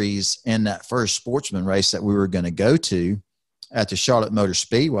entries in that first sportsman race that we were going to go to at the Charlotte Motor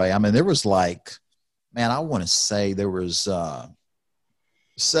Speedway. I mean, there was like, man, I want to say there was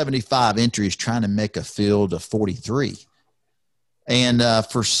 75 entries trying to make a field of 43. And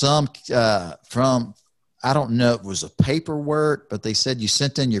for some, I don't know, it was a paperwork, but they said you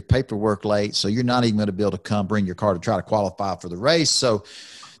sent in your paperwork late, so you're not even going to be able to come bring your car to try to qualify for the race. So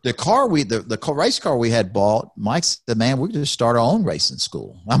the race car we had bought, Mike said, "Man, we just start our own racing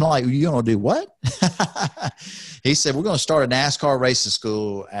school." I'm like, "You going to do what?" He said, "We're going to start a NASCAR racing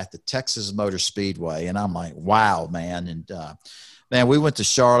school at the Texas Motor Speedway." And I'm like, wow, man. And man, we went to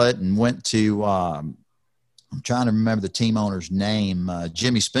Charlotte and went to, I'm trying to remember the team owner's name.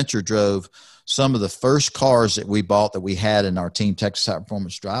 Jimmy Spencer drove some of the first cars that we bought that we had in our Team Texas High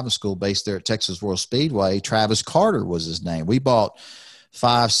Performance Driving School based there at Texas World Speedway. Travis Carter was his name. We bought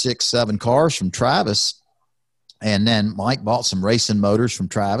 5, 6, 7 cars from Travis. And then Mike bought some racing motors from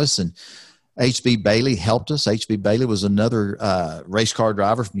Travis, and HB Bailey helped us. HB Bailey was another race car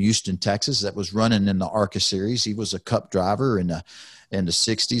driver from Houston, Texas that was running in the ARCA series. He was a cup driver in the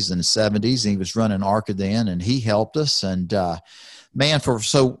 60s and the 70s, and he was running ARCA then, and he helped us. And man,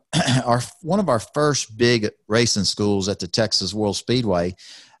 one of our first big racing schools at the Texas World Speedway,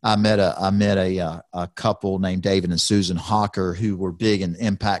 I met a couple named David and Susan Hawker who were big in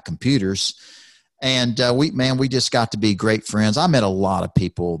Impact Computers. And we just got to be great friends. I met a lot of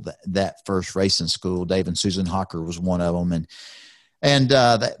people that first racing school. David and Susan Hawker was one of them. And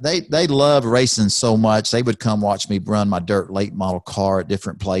they loved racing so much. They would come watch me run my dirt late model car at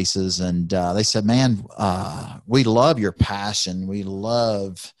different places. And they said, "Man, we love your passion. We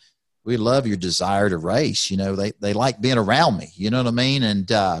love your desire to race." They like being around me. You know what I mean? And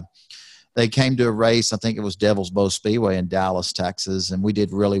they came to a race. I think it was Devil's Bow Speedway in Dallas, Texas. And we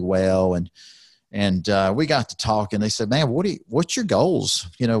did really well. And we got to talk, and they said, "Man, what's your goals?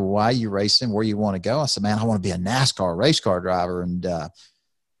 Why are you racing? Where you want to go?" I said, "Man, I want to be a NASCAR race car driver."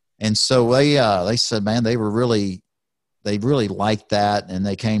 And so they said, man, they really liked that. And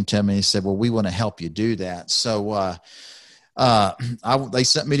they came to me and said, "Well, we want to help you do that." So, they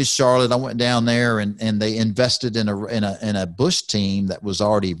sent me to Charlotte. I went down there and they invested in a Busch team that was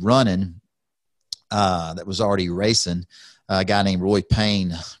already running, that was already racing. A guy named Roy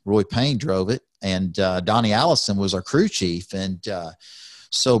Payne. Roy Payne drove it, and Donnie Allison was our crew chief. And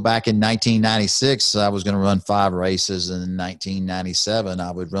so back in 1996, I was going to run 5 races, and in 1997,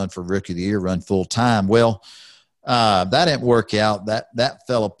 I would run for Rookie of the Year, run full time. Well, that didn't work out. That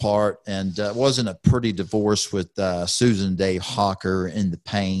fell apart, and it wasn't a pretty divorce with Susan and Dave Hawker and the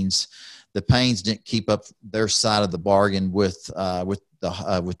Paynes. The Paynes didn't keep up their side of the bargain with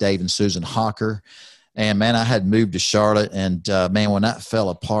Dave and Susan Hawker. And man, I had moved to Charlotte, and man, when that fell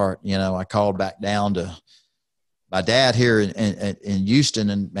apart, I called back down to my dad here in Houston,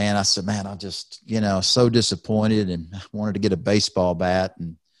 and man, I said, man, I just, so disappointed, and wanted to get a baseball bat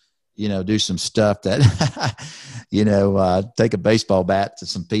and, do some stuff that, take a baseball bat to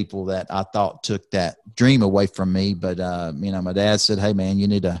some people that I thought took that dream away from me. But, my dad said, hey man,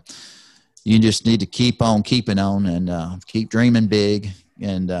 you just need to keep on keeping on, and keep dreaming big,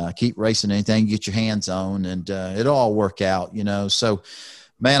 and keep racing anything you get your hands on, and it'll all work out, So,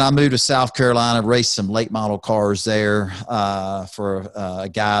 man, I moved to South Carolina, raced some late model cars there for a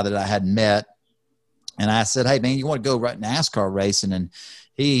guy that I had met. And I said, hey, man, you want to go NASCAR racing? And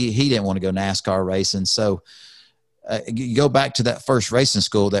he didn't want to go NASCAR racing. So you go back to that first racing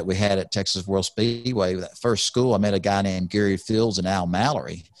school that we had at Texas World Speedway. That first school, I met a guy named Gary Fields and Al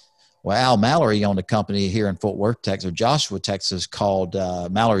Mallory. Well, Al Mallory owned a company here in Fort Worth, Texas, or Joshua, Texas, called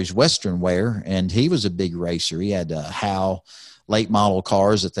Mallory's Western Wear, and he was a big racer. He had Howe late model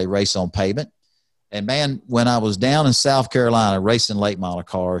cars that they race on pavement. And man, when I was down in South Carolina racing late model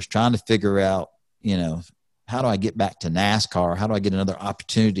cars, trying to figure out, how do I get back to NASCAR? How do I get another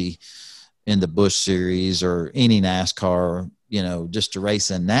opportunity in the Busch Series or any NASCAR, just to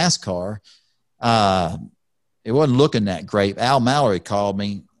race in NASCAR? It wasn't looking that great. Al Mallory called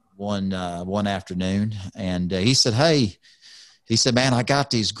me one afternoon, and he said, hey, man, I got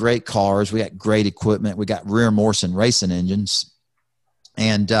these great cars. We got great equipment. We got Rear Morrison racing engines.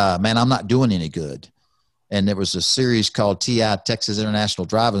 And, man, I'm not doing any good. And there was a series called TI, Texas International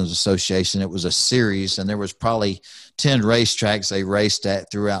Drivers Association. It was a series, and there was probably 10 racetracks they raced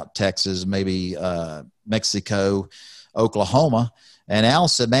at throughout Texas, maybe Mexico, Oklahoma. And Al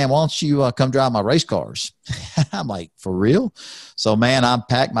said, man, why don't you come drive my race cars? I'm like, for real? So, man, I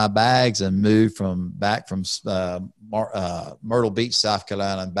packed my bags and moved back from Myrtle Beach, South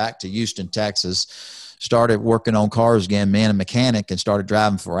Carolina, and back to Houston, Texas. Started working on cars again, man, a mechanic, and started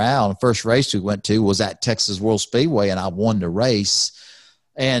driving for Al. And the first race we went to was at Texas World Speedway, and I won the race.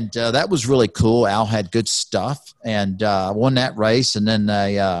 And that was really cool. Al had good stuff, and I won that race. And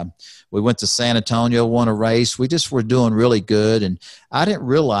then we went to San Antonio, won a race. We just were doing really good, and I didn't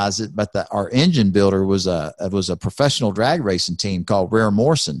realize it, but our engine builder was a professional drag racing team called Rear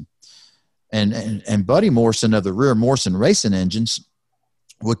Morrison, and Buddy Morrison of the Rear Morrison racing engines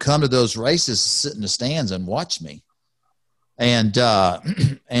would come to those races, sit in the stands and watch me. And I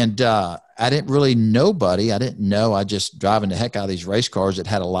didn't really know Buddy. I didn't know. I just driving the heck out of these race cars that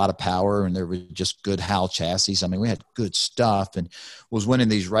had a lot of power, and there were just good Hal chassis. I mean, we had good stuff, and was winning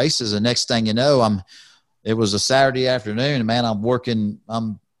these races. And next thing you know, it was a Saturday afternoon, and man, I'm working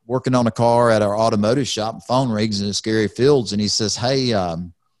on a car at our automotive shop, and phone rings, and it's Gary Fields, and he says, hey,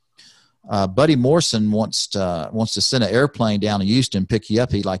 Buddy Morrison wants to send an airplane down to Houston, pick you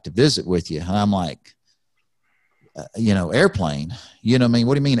up. He'd like to visit with you. And I'm like, airplane, what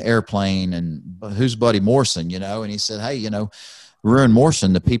do you mean airplane? And who's Buddy Morrison, And he said, hey, Rear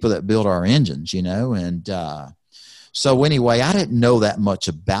Morrison, the people that build our engines, And so anyway, I didn't know that much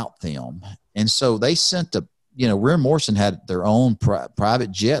about them. And so they sent Rear Morrison had their own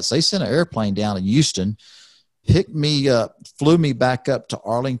private jets. They sent an airplane down to Houston, picked me up, flew me back up to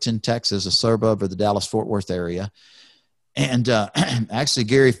Arlington, Texas, a suburb of the Dallas-Fort Worth area. And actually,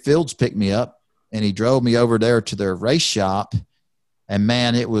 Gary Fields picked me up, and he drove me over there to their race shop. And,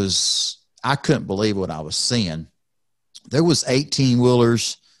 man, I couldn't believe what I was seeing. There was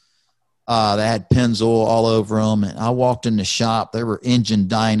 18-wheelers that had Pennzoil all over them. And I walked in the shop. There were engine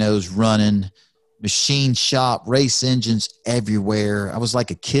dynos running, machine shop, race engines everywhere. I was like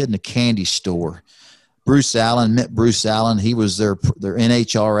a kid in a candy store. Bruce Allen, met Bruce Allen. He was their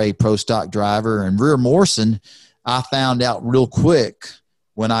NHRA pro stock driver. And Rear Morrison, I found out real quick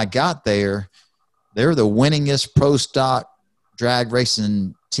when I got there, they're the winningest pro stock drag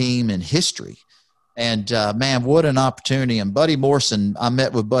racing team in history. And, man, what an opportunity. And Buddy Morrison, I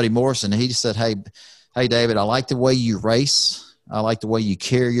met with Buddy Morrison, and he just said, hey, David, I like the way you race. I like the way you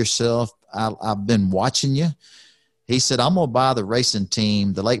carry yourself. I've been watching you. He said, I'm going to buy the racing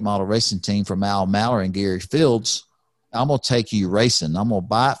team, the late model racing team from Al Mallory and Gary Fields, I'm going to take you racing. I'm going to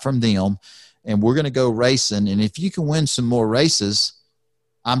buy it from them, and we're going to go racing. And if you can win some more races,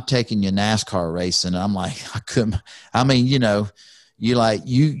 I'm taking you NASCAR racing. I'm like,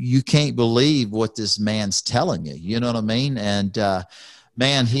 you can't believe what this man's telling you. You know what I mean? And,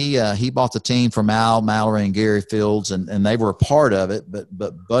 man, he bought the team from Al Mallory and Gary Fields, and they were a part of it,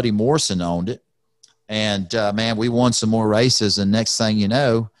 but Buddy Morrison owned it. And, man, we won some more races. And next thing you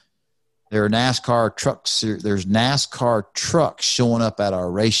know, there are NASCAR trucks. There's NASCAR trucks showing up at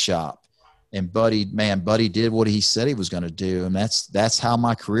our race shop. And Buddy did what he said he was going to do. And that's how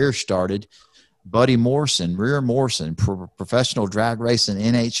my career started. Buddy Morrison, Rear Morrison, professional drag racing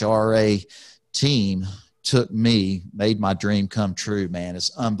NHRA team, took me, made my dream come true, man.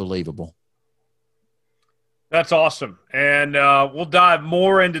 It's unbelievable. That's awesome. And we'll dive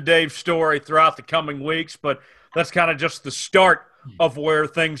more into Dave's story throughout the coming weeks, but that's kind of just the start of where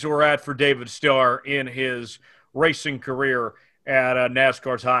things were at for David Starr in his racing career at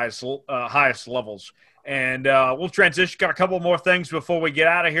NASCAR's highest levels. And we'll transition. Got a couple more things before we get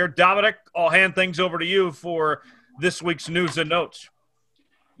out of here. Dominic, I'll hand things over to you for this week's news and notes.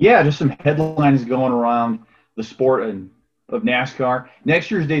 Yeah, just some headlines going around the sport of NASCAR.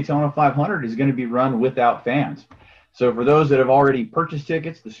 Next year's Daytona 500 is going to be run without fans. So for those that have already purchased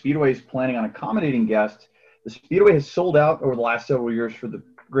tickets, the Speedway is planning on accommodating guests. The Speedway has sold out over the last several years for the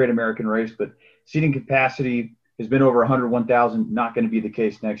Great American Race, but seating capacity has been over 101,000, not going to be the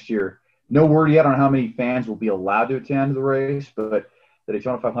case next year. No word yet on how many fans will be allowed to attend the race, but the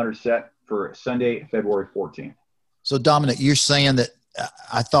Daytona 500 is set for Sunday, February 14th. So, Dominic, you're saying that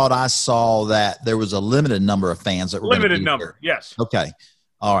I thought I saw that there was a limited number of fans that were limited number. There. Yes. Okay.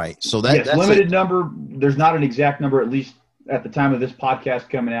 All right. So that's limited number. There's not an exact number, at least at the time of this podcast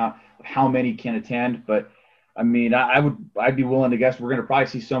coming out, of how many can attend. But I mean, I'd be willing to guess we're going to probably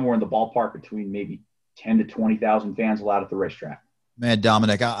see somewhere in the ballpark between maybe 10 to 20,000 fans allowed at the racetrack. Man,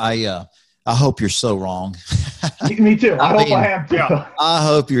 Dominic, I hope you're so wrong. Me too. I hope I am too. Yeah. I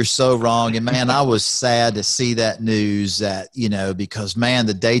hope you're so wrong. And man, I was sad to see that news that, because man,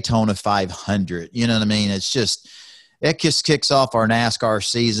 the Daytona 500, you know what I mean? It just kicks off our NASCAR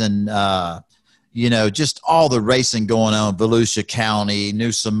season. Just all the racing going on, Volusia County,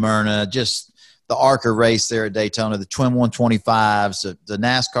 New Smyrna, just the ARCA race there at Daytona, the Twin 125s, the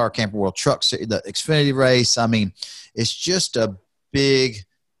NASCAR Camping World Truck Series, the Xfinity race. I mean, it's just a big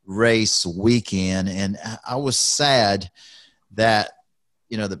race weekend, and I was sad that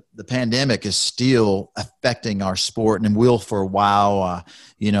the pandemic is still affecting our sport, and will for a while.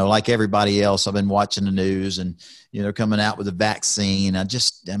 Like everybody else, I've been watching the news and coming out with the vaccine. I'm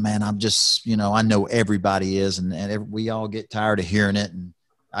just I know everybody is, and we all get tired of hearing it, and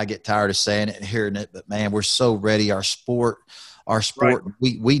I get tired of saying it and hearing it. But man, we're so ready. Our sport, right.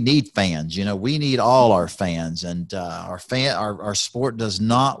 we need fans. We need all our fans, and our sport does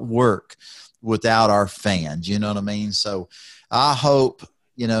not work without our fans. You know what I mean? So I hope,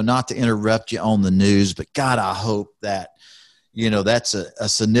 not to interrupt you on the news, but God, I hope that, that's a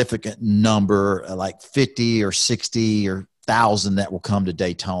significant number, like 50 or 60 or 1,000 that will come to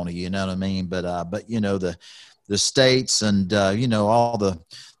Daytona. You know what I mean? But the states and, all the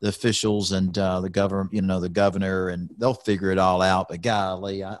officials and the government, the governor, and they'll figure it all out. But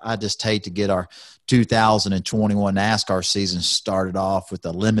golly, I just hate to get our 2021 NASCAR season started off with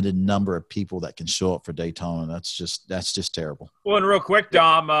a limited number of people that can show up for Daytona. That's just terrible. Well, and real quick,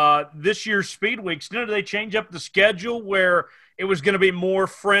 Dom, this year's Speed Weeks, did they change up the schedule where it was going to be more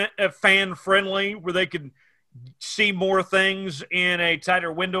fan-friendly, where they could see more things in a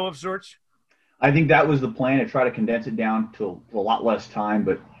tighter window of sorts? I think that was the plan, to try to condense it down to a lot less time.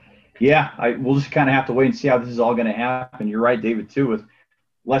 But, yeah, we'll just kind of have to wait and see how this is all going to happen. You're right, David, too, with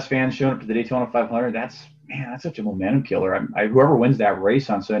less fans showing up to the Daytona 500. That's such a momentum killer. Whoever wins that race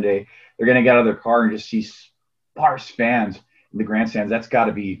on Sunday, they're going to get out of their car and just see sparse fans in the grandstands. That's got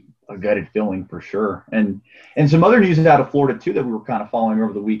to be a gutted feeling for sure. And some other news out of Florida, too, that we were kind of following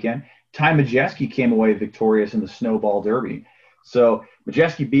over the weekend. Ty Majeski came away victorious in the Snowball Derby. So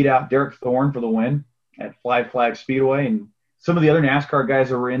Majeski beat out Derek Thorne for the win at Flag Speedway, and some of the other NASCAR guys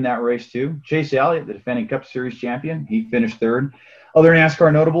that were in that race too. Chase Elliott, the defending Cup Series champion, he finished third. Other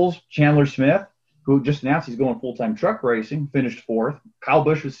NASCAR notables, Chandler Smith, who just announced he's going full-time truck racing, finished fourth. Kyle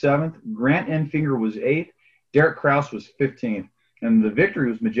Busch was seventh. Grant Enfinger was eighth. Derek Kraus was 15th. And the victory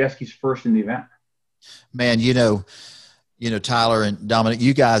was Majeski's first in the event. Man, Tyler and Dominic,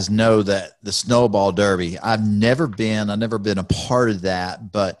 you guys know that the Snowball Derby, I've never been a part of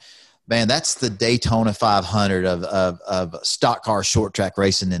that, but man, that's the Daytona 500 of stock car short track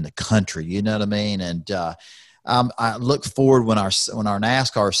racing in the country. You know what I mean? And I look forward when our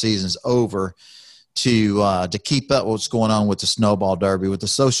NASCAR season's over to keep up what's going on with the Snowball Derby, with the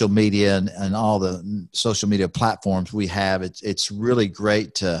social media and all the social media platforms we have. It's really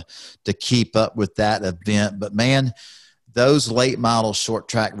great to keep up with that event. But man, those late model short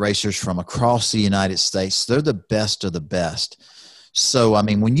track racers from across the United States, they're the best of the best. So, I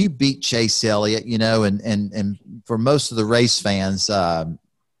mean, when you beat Chase Elliott, you know, and for most of the race fans,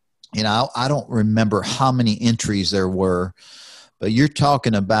 you know, I don't remember how many entries there were, but you're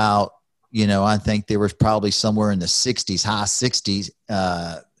talking about, you know, I think there was probably somewhere in the 60s, high 60s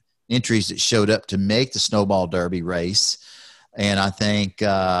entries that showed up to make the Snowball Derby race. And I think,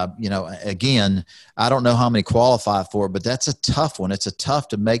 you know, again, I don't know how many qualify for it, but that's a tough one. It's tough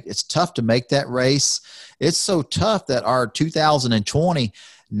to make that race. It's so tough that our 2020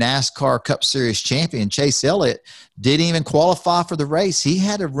 NASCAR Cup Series champion, Chase Elliott, didn't even qualify for the race. He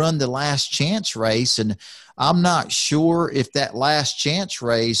had to run the last chance race. And I'm not sure if that last chance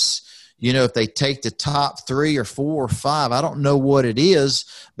race, you know, if they take the top 3 or 4 or 5, I don't know what it is,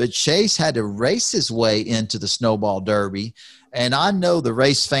 but Chase had to race his way into the Snowball Derby. And I know the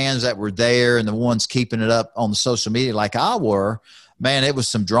race fans that were there and the ones keeping it up on the social media like I were, man, it was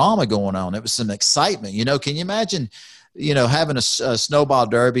some drama going on. It was some excitement. You know, can you imagine, you know, having a Snowball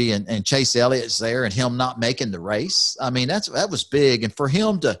Derby and Chase Elliott's there and him not making the race? I mean, that was big. And for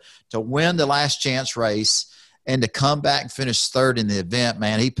him to win the last chance race and to come back and finish third in the event,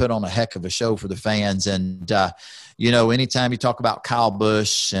 man, he put on a heck of a show for the fans. And, you know, anytime you talk about Kyle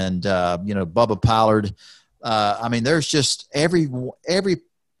Busch and, you know, Bubba Pollard, I mean, there's just every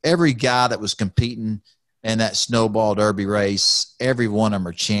guy that was competing in that Snowball Derby race, every one of them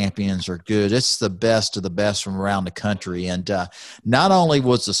are champions, are good. It's the best of the best from around the country. And not only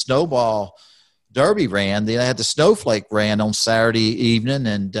was the Snowball Derby ran, they had the Snowflake ran on Saturday evening,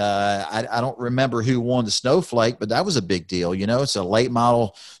 and I don't remember who won the Snowflake, but that was a big deal. You know, it's a late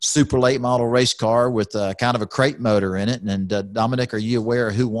model, super late model race car with kind of a crate motor in it. And Dominic, are you aware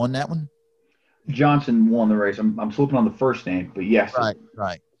of who won that one? Johnson won the race. I'm slipping on the first name, but yes.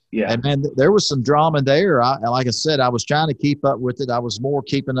 Right. Yeah. And man, there was some drama there. Like I said, I was trying to keep up with it. I was more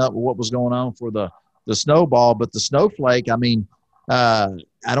keeping up with what was going on for the Snowball, but the Snowflake, I mean, I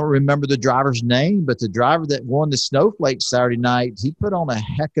don't remember the driver's name, but the driver that won the Snowflake Saturday night, he put on a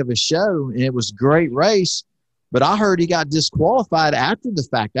heck of a show, and it was a great race. But I heard he got disqualified after the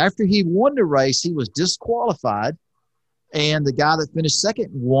fact. After he won the race, he was disqualified, and the guy that finished second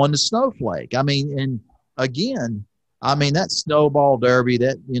won the Snowflake. I mean, and again, I mean, that Snowball Derby,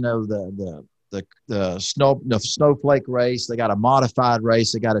 that, you know, the Snowflake race, they got a modified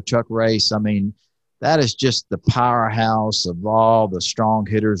race, they got a truck race. I mean, that is just the powerhouse of all the strong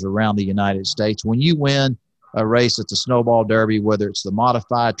hitters around the United States. When you win a race at the Snowball Derby, whether it's the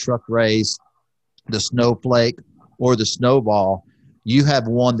modified truck race, the Snowflake, or the Snowball, you have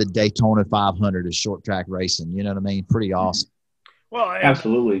won the Daytona 500 as short track racing. You know what I mean? Pretty awesome. Well,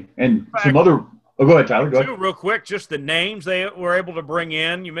 absolutely. And some other – oh, go ahead, Tyler. Go ahead. Real quick, just the names they were able to bring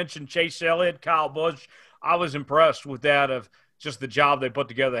in. You mentioned Chase Elliott, Kyle Busch. I was impressed with that, of just the job they put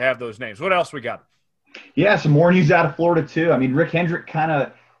together to have those names. What else we got? Yeah, some more news out of Florida, too. I mean, Rick Hendrick kind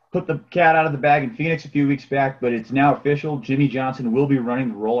of put the cat out of the bag in Phoenix a few weeks back, but it's now official. Jimmie Johnson will be running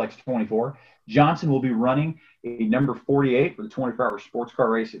the Rolex 24. Johnson will be running a number 48 for the 24-hour sports car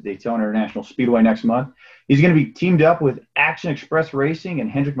race at Daytona International Speedway next month. He's going to be teamed up with Action Express Racing and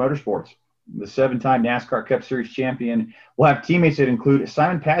Hendrick Motorsports. The 7-time NASCAR Cup Series champion will have teammates that include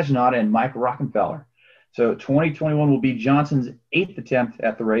Simon Pagenaud and Mike Rockenfeller. So 2021 will be Johnson's 8th attempt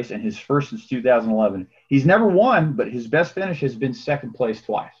at the race and his first since 2011. He's never won, but his best finish has been second place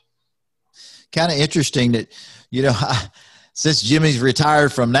twice. Kind of interesting that, you know, since Jimmy's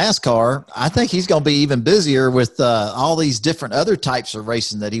retired from NASCAR, I think he's going to be even busier with all these different other types of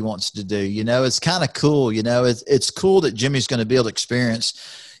racing that he wants to do. You know, it's kind of cool. You know, it's cool that Jimmy's going to be able to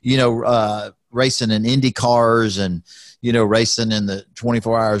experience, you know, racing in Indy cars and, you know, racing in the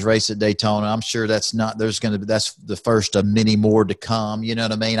 24 hours race at Daytona. I'm sure that's the first of many more to come. You know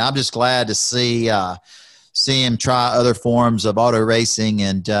what I mean? I'm just glad to see him try other forms of auto racing.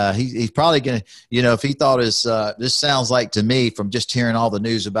 And he's probably going to, you know, if he thought this sounds like to me from just hearing all the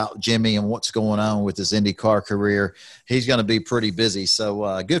news about Jimmy and what's going on with his IndyCar career, he's going to be pretty busy.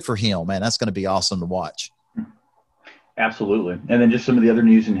 So good for him, man. That's going to be awesome to watch. Absolutely. And then just some of the other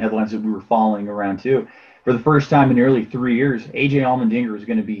news and headlines that we were following around too. For the first time in nearly 3 years, AJ Allmendinger is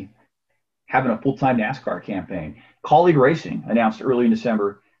going to be having a full-time NASCAR campaign. Colleague Racing announced early in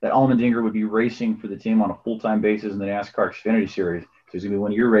December that Allmendinger would be racing for the team on a full-time basis in the NASCAR Xfinity Series. So he's going to be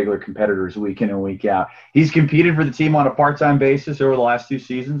one of your regular competitors week in and week out. He's competed for the team on a part-time basis over the last 2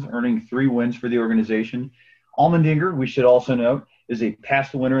 seasons, earning 3 wins for the organization. Allmendinger, we should also note, is a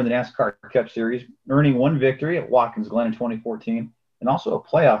past winner in the NASCAR Cup Series, earning one victory at Watkins Glen in 2014 and also a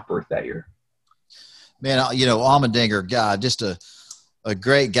playoff berth that year. Man, you know, Allmendinger, God, just a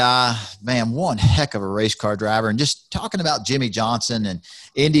great guy, man, one heck of a race car driver. And just talking about Jimmy Johnson and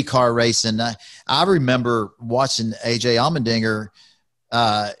IndyCar racing, I remember watching AJ Allmendinger.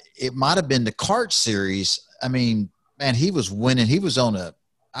 It might have been the kart series. I mean, man, he was winning. He was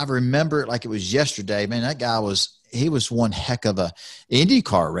I remember it like it was yesterday. Man, that guy he was one heck of a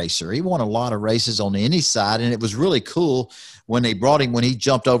IndyCar racer. He won a lot of races on the Indy side, and it was really cool when they brought him, when he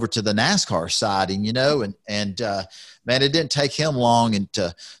jumped over to the NASCAR side, and, you know, and man, it didn't take him long and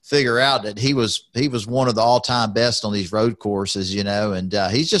to figure out that he was one of the all-time best on these road courses, you know, and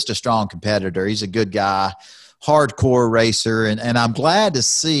he's just a strong competitor. He's a good guy, hardcore racer. And I'm glad to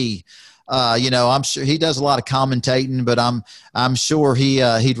see, you know, I'm sure he does a lot of commentating, but I'm sure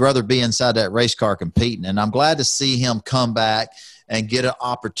he'd rather be inside that race car competing. And I'm glad to see him come back and get an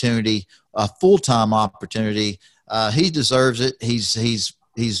opportunity, a full-time opportunity. He deserves it. He's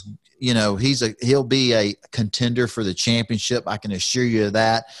you know, he'll be a contender for the championship. I can assure you of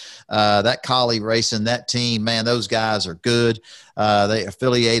that. That Collie Racing, that team, man, those guys are good. They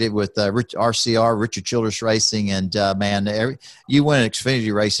affiliated with RCR, Richard Childress Racing, and man, you win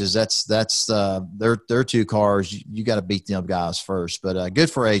Xfinity races. That's their two cars. You got to beat them guys first. But good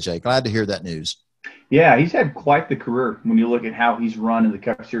for AJ. Glad to hear that news. Yeah, he's had quite the career when you look at how he's run in the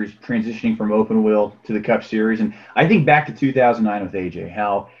Cup Series, transitioning from open wheel to the Cup Series. And I think back to 2009 with AJ,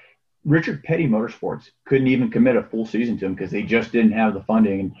 how Richard Petty Motorsports couldn't even commit a full season to him because they just didn't have the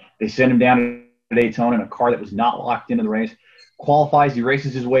funding. And they sent him down to Daytona in a car that was not locked into the race. Qualifies, he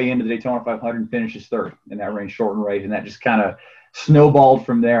races his way into the Daytona 500 and finishes third in that rain shortened race. And that just kind of snowballed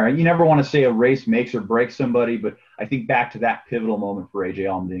from there. You never want to say a race makes or breaks somebody, but I think back to that pivotal moment for AJ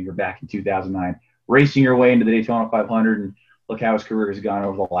Allmendinger back in 2009, racing your way into the Daytona 500, and look how his career has gone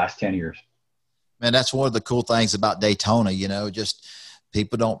over the last 10 years. Man, that's one of the cool things about Daytona, you know, just –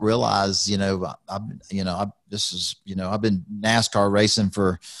 people don't realize, you know, I've been NASCAR racing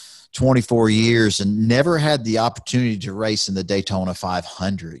for 24 years and never had the opportunity to race in the Daytona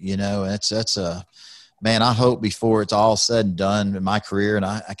 500. You know, man, I hope before it's all said and done in my career, and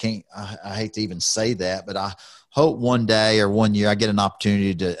I hate to even say that, but I hope one day or one year I get an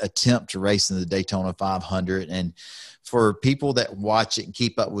opportunity to attempt to race in the Daytona 500. And for people that watch it and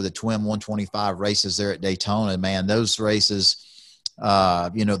keep up with the Twin 125 races there at Daytona, man, those races,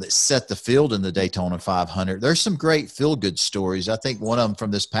 you know, that set the field in the Daytona 500. There's some great feel-good stories. I think one of them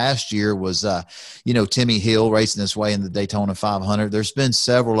from this past year was, you know, Timmy Hill racing his way in the Daytona 500. There's been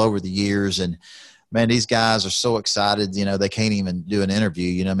several over the years, and man, these guys are so excited, you know, they can't even do an interview,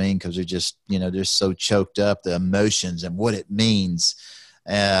 you know what I mean? Because they're just, you know, they're so choked up, the emotions and what it means.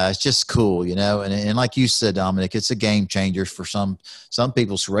 It's just cool, you know, and like you said, Dominic, it's a game changer for some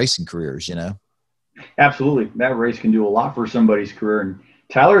people's racing careers, you know. Absolutely. That race can do a lot for somebody's career. And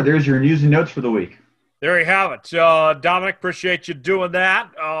Tyler, there's your news and notes for the week. There you have it. Dominic, appreciate you doing that.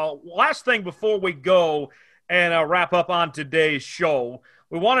 Last thing before we go and wrap up on today's show,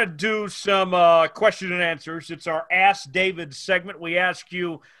 we want to do some question and answers. It's our Ask David segment. We ask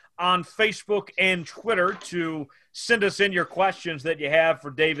you on Facebook and Twitter to send us in your questions that you have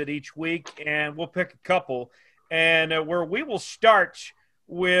for David each week, and we'll pick a couple. And where we will start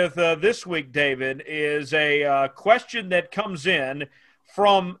with this week, David, is a question that comes in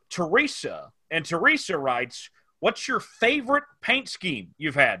from Teresa. And Teresa writes, what's your favorite paint scheme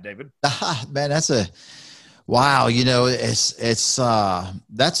you've had, David? Man, wow. You know, that's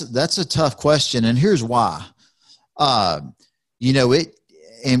a tough question. And here's why. You know,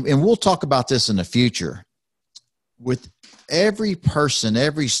 and we'll talk about this in the future. With every person,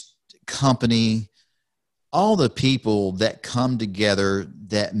 every company, all the people that come together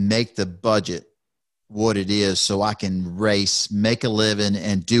that make the budget what it is so I can race, make a living,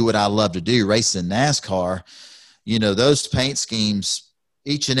 and do what I love to do, race in NASCAR, you know, those paint schemes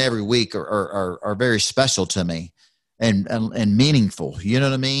each and every week are very special to me and meaningful. You know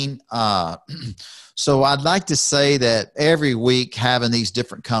what I mean? So I'd like to say that every week having these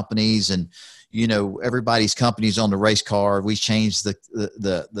different companies and, you know, everybody's company's on the race car. We change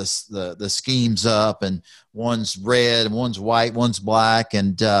the schemes up, and one's red and one's white, one's black.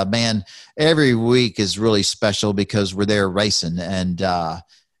 And man, every week is really special because we're there racing, and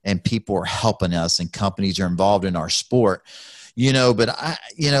people are helping us, and companies are involved in our sport. You know, but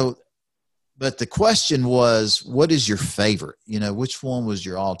the question was, what is your favorite? You know, which one was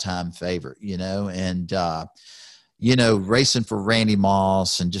your all-time favorite? You know, and you know, racing for Randy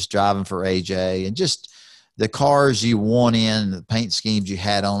Moss and just driving for AJ and just the cars you won in, the paint schemes you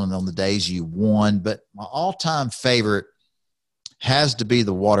had on them on the days you won. But my all-time favorite has to be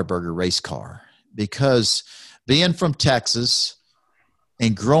the Whataburger race car, because being from Texas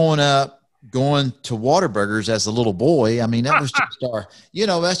and growing up going to Whataburgers as a little boy, I mean, that was just our,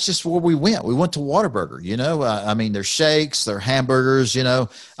 that's just where we went. We went to Whataburger, I mean, their shakes, their hamburgers,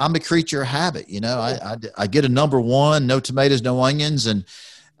 I'm a creature of habit, I get a number one, no tomatoes, no onions. And,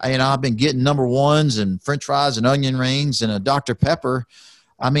 I've been getting number ones and French fries and onion rings and a Dr. Pepper.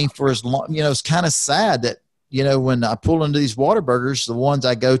 I mean, for as long, it's kind of sad that, when I pull into these Whataburgers, the ones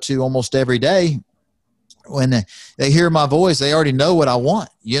I go to almost every day, when they hear my voice, they already know what I want.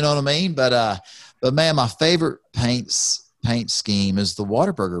 You know what I mean? But man, my favorite paint scheme is the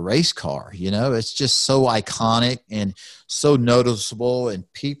Whataburger race car. It's just so iconic and so noticeable, and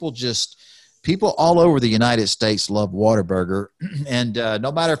people all over the United States love Whataburger. And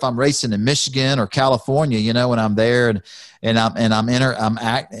no matter if I'm racing in Michigan or California, when I'm there and I'm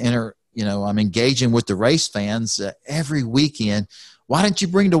engaging with the race fans every weekend. Why didn't you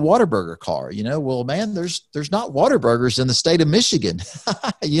bring the Whataburger car? Well, man, there's not Whataburgers in the state of Michigan.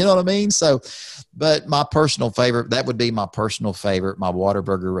 You know what I mean? So, but my personal favorite, that would be my personal favorite, my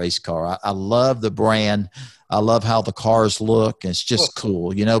Whataburger race car. I love the brand. I love how the cars look. It's just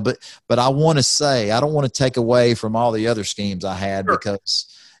cool, but I want to say, I don't want to take away from all the other schemes I had,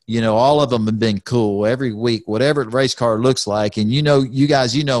 because, all of them have been cool every week, whatever the race car looks like. And, you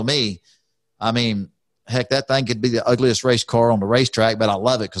guys, me, I mean, heck, that thing could be the ugliest race car on the racetrack, but I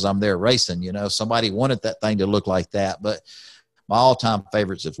love it because I'm there racing. Somebody wanted that thing to look like that. But my all-time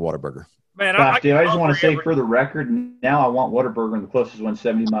favorites is Whataburger. Man, Dave, I just want to say for the record, now I want Whataburger, and the closest one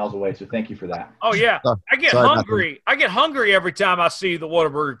 70 miles away. So thank you for that. Oh yeah, I get hungry. I get hungry every time I see the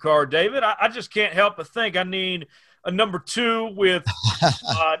Whataburger car, David. I just can't help but think I need a number 2 with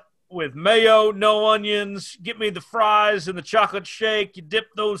mayo, no onions. Get me the fries and the chocolate shake. You dip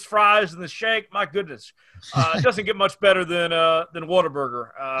those fries in the shake. My goodness, it doesn't get much better than Whataburger.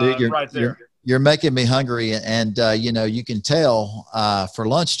 Dude, right there. You're making me hungry, and you can tell for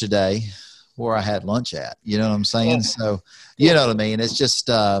lunch today where I had lunch at. You know what I'm saying? So you know what I mean. It's just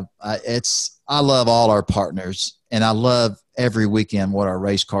I love all our partners, and I love every weekend what our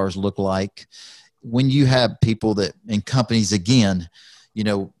race cars look like. When you have people that in companies again,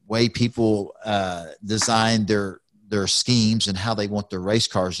 way people design their schemes and how they want their race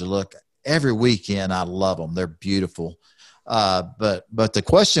cars to look. Every weekend, I love them. They're beautiful. But the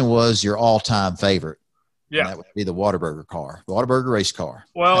question was your all-time favorite. Yeah. And that would be the Whataburger car, the Whataburger race car.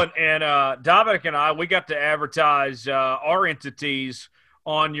 Well, and Dominic and I, we got to advertise our entities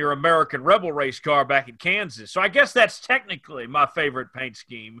on your American Rebel race car back in Kansas. So I guess that's technically my favorite paint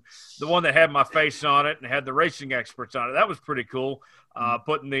scheme, the one that had my face on it and had the racing experts on it. That was pretty cool.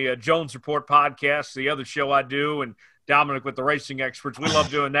 Putting the Jones Report podcast, the other show I do, and Dominic with the racing experts. We love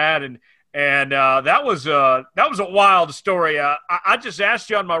doing that. And that was a wild story. I just asked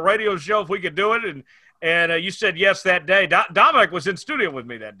you on my radio show if we could do it, and you said yes that day. Dominic was in studio with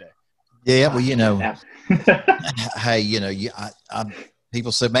me that day. Yeah, well, hey,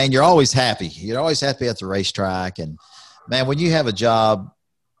 people say, man, you're always happy. You're always happy at the racetrack, and man, when you have a job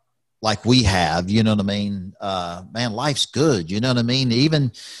like we have, you know what I mean? Man, life's good. You know what I mean?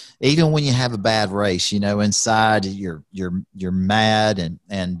 Even when you have a bad race, inside you're mad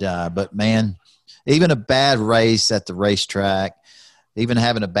but man, even a bad race at the racetrack, even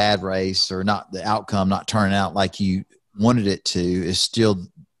having a bad race or not the outcome, not turning out like you wanted it to is still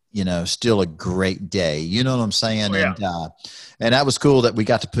a great day. You know what I'm saying? Oh, yeah. And that was cool that we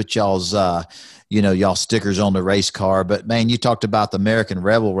got to put y'all's, y'all stickers on the race car. But man, you talked about the American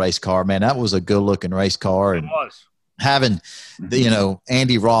Rebel race car, man. That was a good looking race car. It was. Having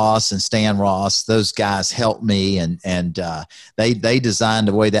Andy Ross and Stan Ross, those guys helped me, and they designed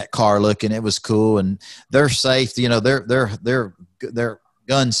the way that car looked, and it was cool. And they're safe, they're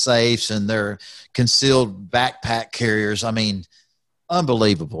gun safes and they're concealed backpack carriers. I mean,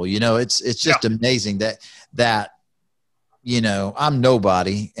 unbelievable. It's just amazing that I'm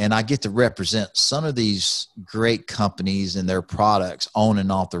nobody and I get to represent some of these great companies and their products on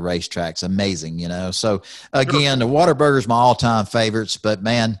and off the racetracks. Amazing, So again, the Whataburger's my all-time favorites, but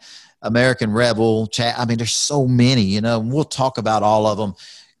man, American Rebel, I mean, there's so many, and we'll talk about all of them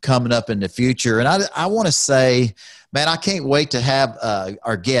coming up in the future. And I want to say, man, I can't wait to have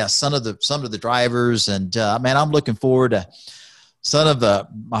our guests, some of the drivers, and man, I'm looking forward to some of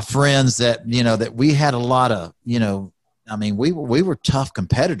my friends that that we had a lot of I mean, we were tough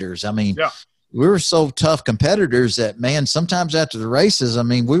competitors. I mean, we were so tough competitors that, man, sometimes after the races, I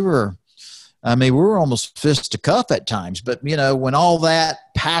mean, we were almost fist to cuff at times. But when all that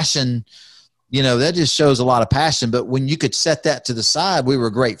passion, that just shows a lot of passion. But when you could set that to the side, we were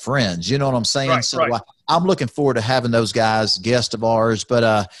great friends. You know what I'm saying? Right, so right. I'm looking forward to having those guys guest of ours.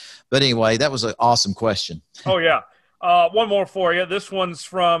 But anyway, that was an awesome question. Oh yeah. One more for you. This one's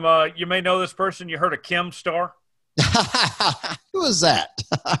from you may know this person. You heard of Kim Starr? Who is that?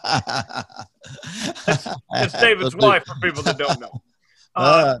 It's David's wife, for people that don't know.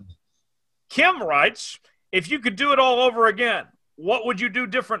 Kim writes, if you could do it all over again, what would you do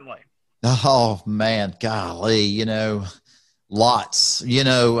differently? Oh man, golly, lots. You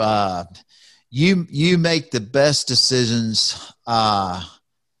make the best decisions. I'm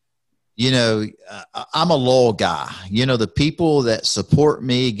a loyal guy. The people that support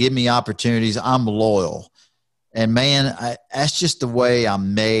me, give me opportunities, I'm loyal. And man, that's just the way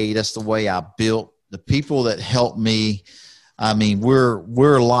I'm made. That's the way I built. The people that help me, I mean,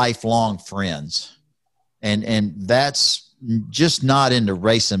 we're lifelong friends. And that's just not in the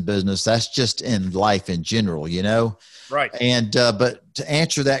racing business. That's just in life in general, Right. And but to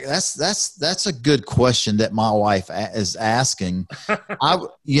answer that, that's a good question that my wife is asking.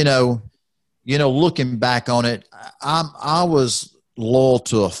 Looking back on it, I was loyal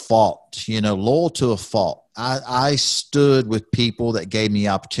to a fault. Loyal to a fault. I stood with people that gave me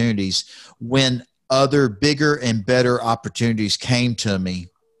opportunities when other bigger and better opportunities came to me.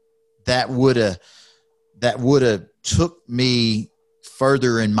 That would have took me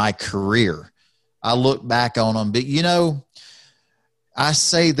further in my career. I look back on them, but I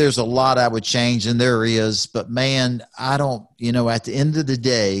say there's a lot I would change, and there is, but man, I don't, at the end of the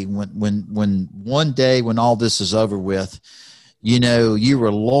day, when one day, when all this is over with, you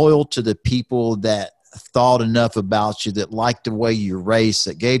were loyal to the people that thought enough about you, that liked the way you race,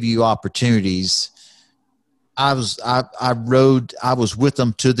 that gave you opportunities. I was with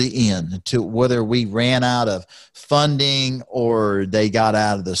them to the end, to whether we ran out of funding or they got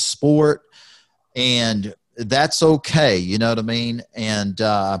out of the sport, and that's okay. You know what I mean? And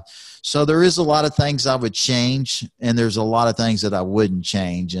so there is a lot of things I would change, and there's a lot of things that I wouldn't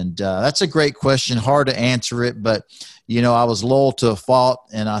change. And that's a great question. Hard to answer it, but I was loyal to a fault,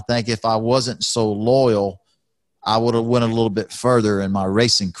 and I think if I wasn't so loyal, I would have went a little bit further in my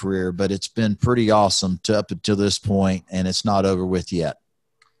racing career. But it's been pretty awesome up until this point, and it's not over with yet.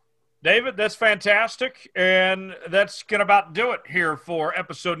 David, that's fantastic, and that's going to about do it here for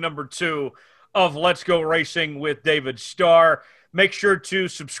episode number 2 of Let's Go Racing with David Starr. Make sure to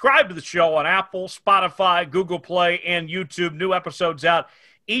subscribe to the show on Apple, Spotify, Google Play, and YouTube. New episodes out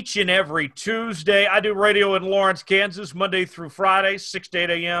each and every Tuesday. I do radio in Lawrence, Kansas, Monday through Friday, 6 to 8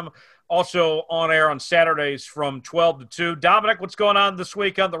 a.m. Also on air on Saturdays from 12 to 2. Dominic, what's going on this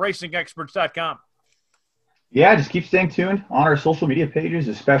week on theracingexperts.com? Yeah, just keep staying tuned on our social media pages,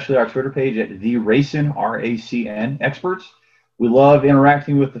 especially our Twitter page at The Racing, RACN Experts. We love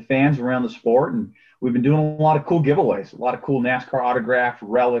interacting with the fans around the sport, and we've been doing a lot of cool giveaways, a lot of cool NASCAR autograph,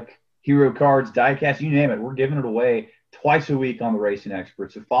 relic, hero cards, diecast, you name it. We're giving it away twice a week on The Racing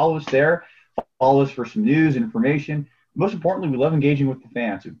Experts. So follow us there. Follow us for some news, information. Most importantly, we love engaging with the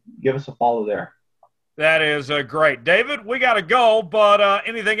fans. So give us a follow there. That is great. David, we got to go, but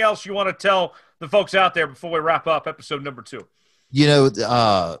anything else you want to tell the folks out there before we wrap up episode number 2?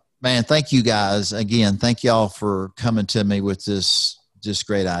 Man, thank you guys. Again, thank y'all for coming to me with this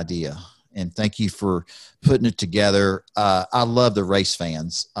great idea. And thank you for putting it together. I love the race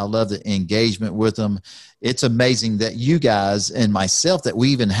fans. I love the engagement with them. It's amazing that you guys and myself, that we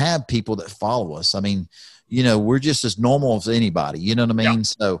even have people that follow us. I mean, we're just as normal as anybody. You know what I mean?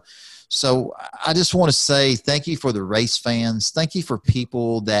 Yeah. So I just want to say thank you for the race fans. Thank you for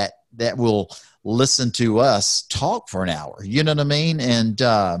people that will listen to us talk for an hour. You know what I mean? And,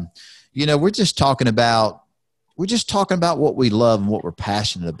 we're just talking about what we love and what we're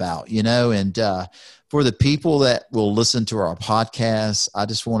passionate about, and for the people that will listen to our podcast, I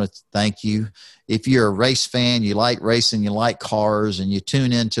just want to thank you. If you're a race fan, you like racing, you like cars, and you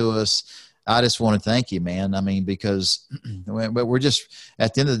tune into us, I just want to thank you, man. I mean, because we're just,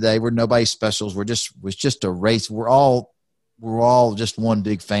 at the end of the day, we're nobody specials. We're just a race. We're all just one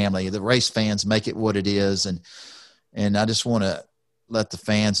big family. The race fans make it what it is. And I just want to let the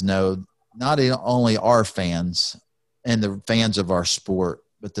fans know, not only our fans and the fans of our sport,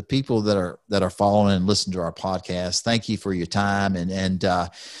 but the people that are following and listening to our podcast. Thank you for your time. And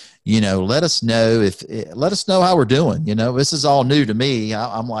let us know let us know how we're doing. This is all new to me.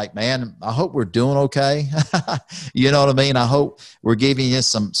 I'm like, man, I hope we're doing okay. You know what I mean? I hope we're giving you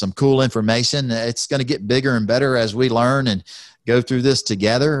some cool information. It's going to get bigger and better as we learn and go through this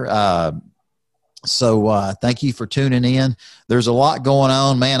together. So thank you for tuning in. There's a lot going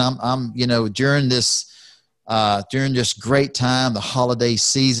on, man. I'm during this during this great time, the holiday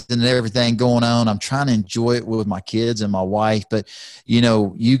season and everything going on. I'm trying to enjoy it with my kids and my wife. But,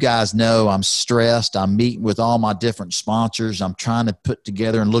 you guys know I'm stressed. I'm meeting with all my different sponsors. I'm trying to put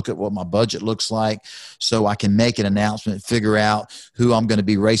together and look at what my budget looks like so I can make an announcement, figure out who I'm going to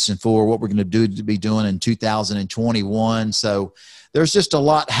be racing for, what we're going to be doing in 2021. So there's just a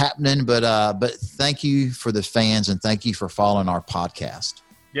lot happening, but thank you for the fans and thank you for following our podcast.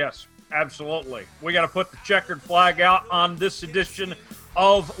 Yes, absolutely. We got to put the checkered flag out on this edition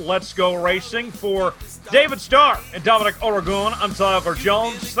of Let's Go Racing. For David Starr and Dominic Aragon, I'm Tyler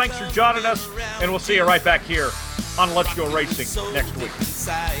Jones. Thanks for joining us, and we'll see you right back here on Let's Go Racing next week.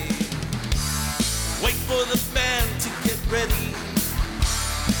 Wait for the band to get ready.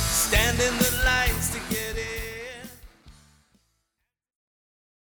 Stand in the lines to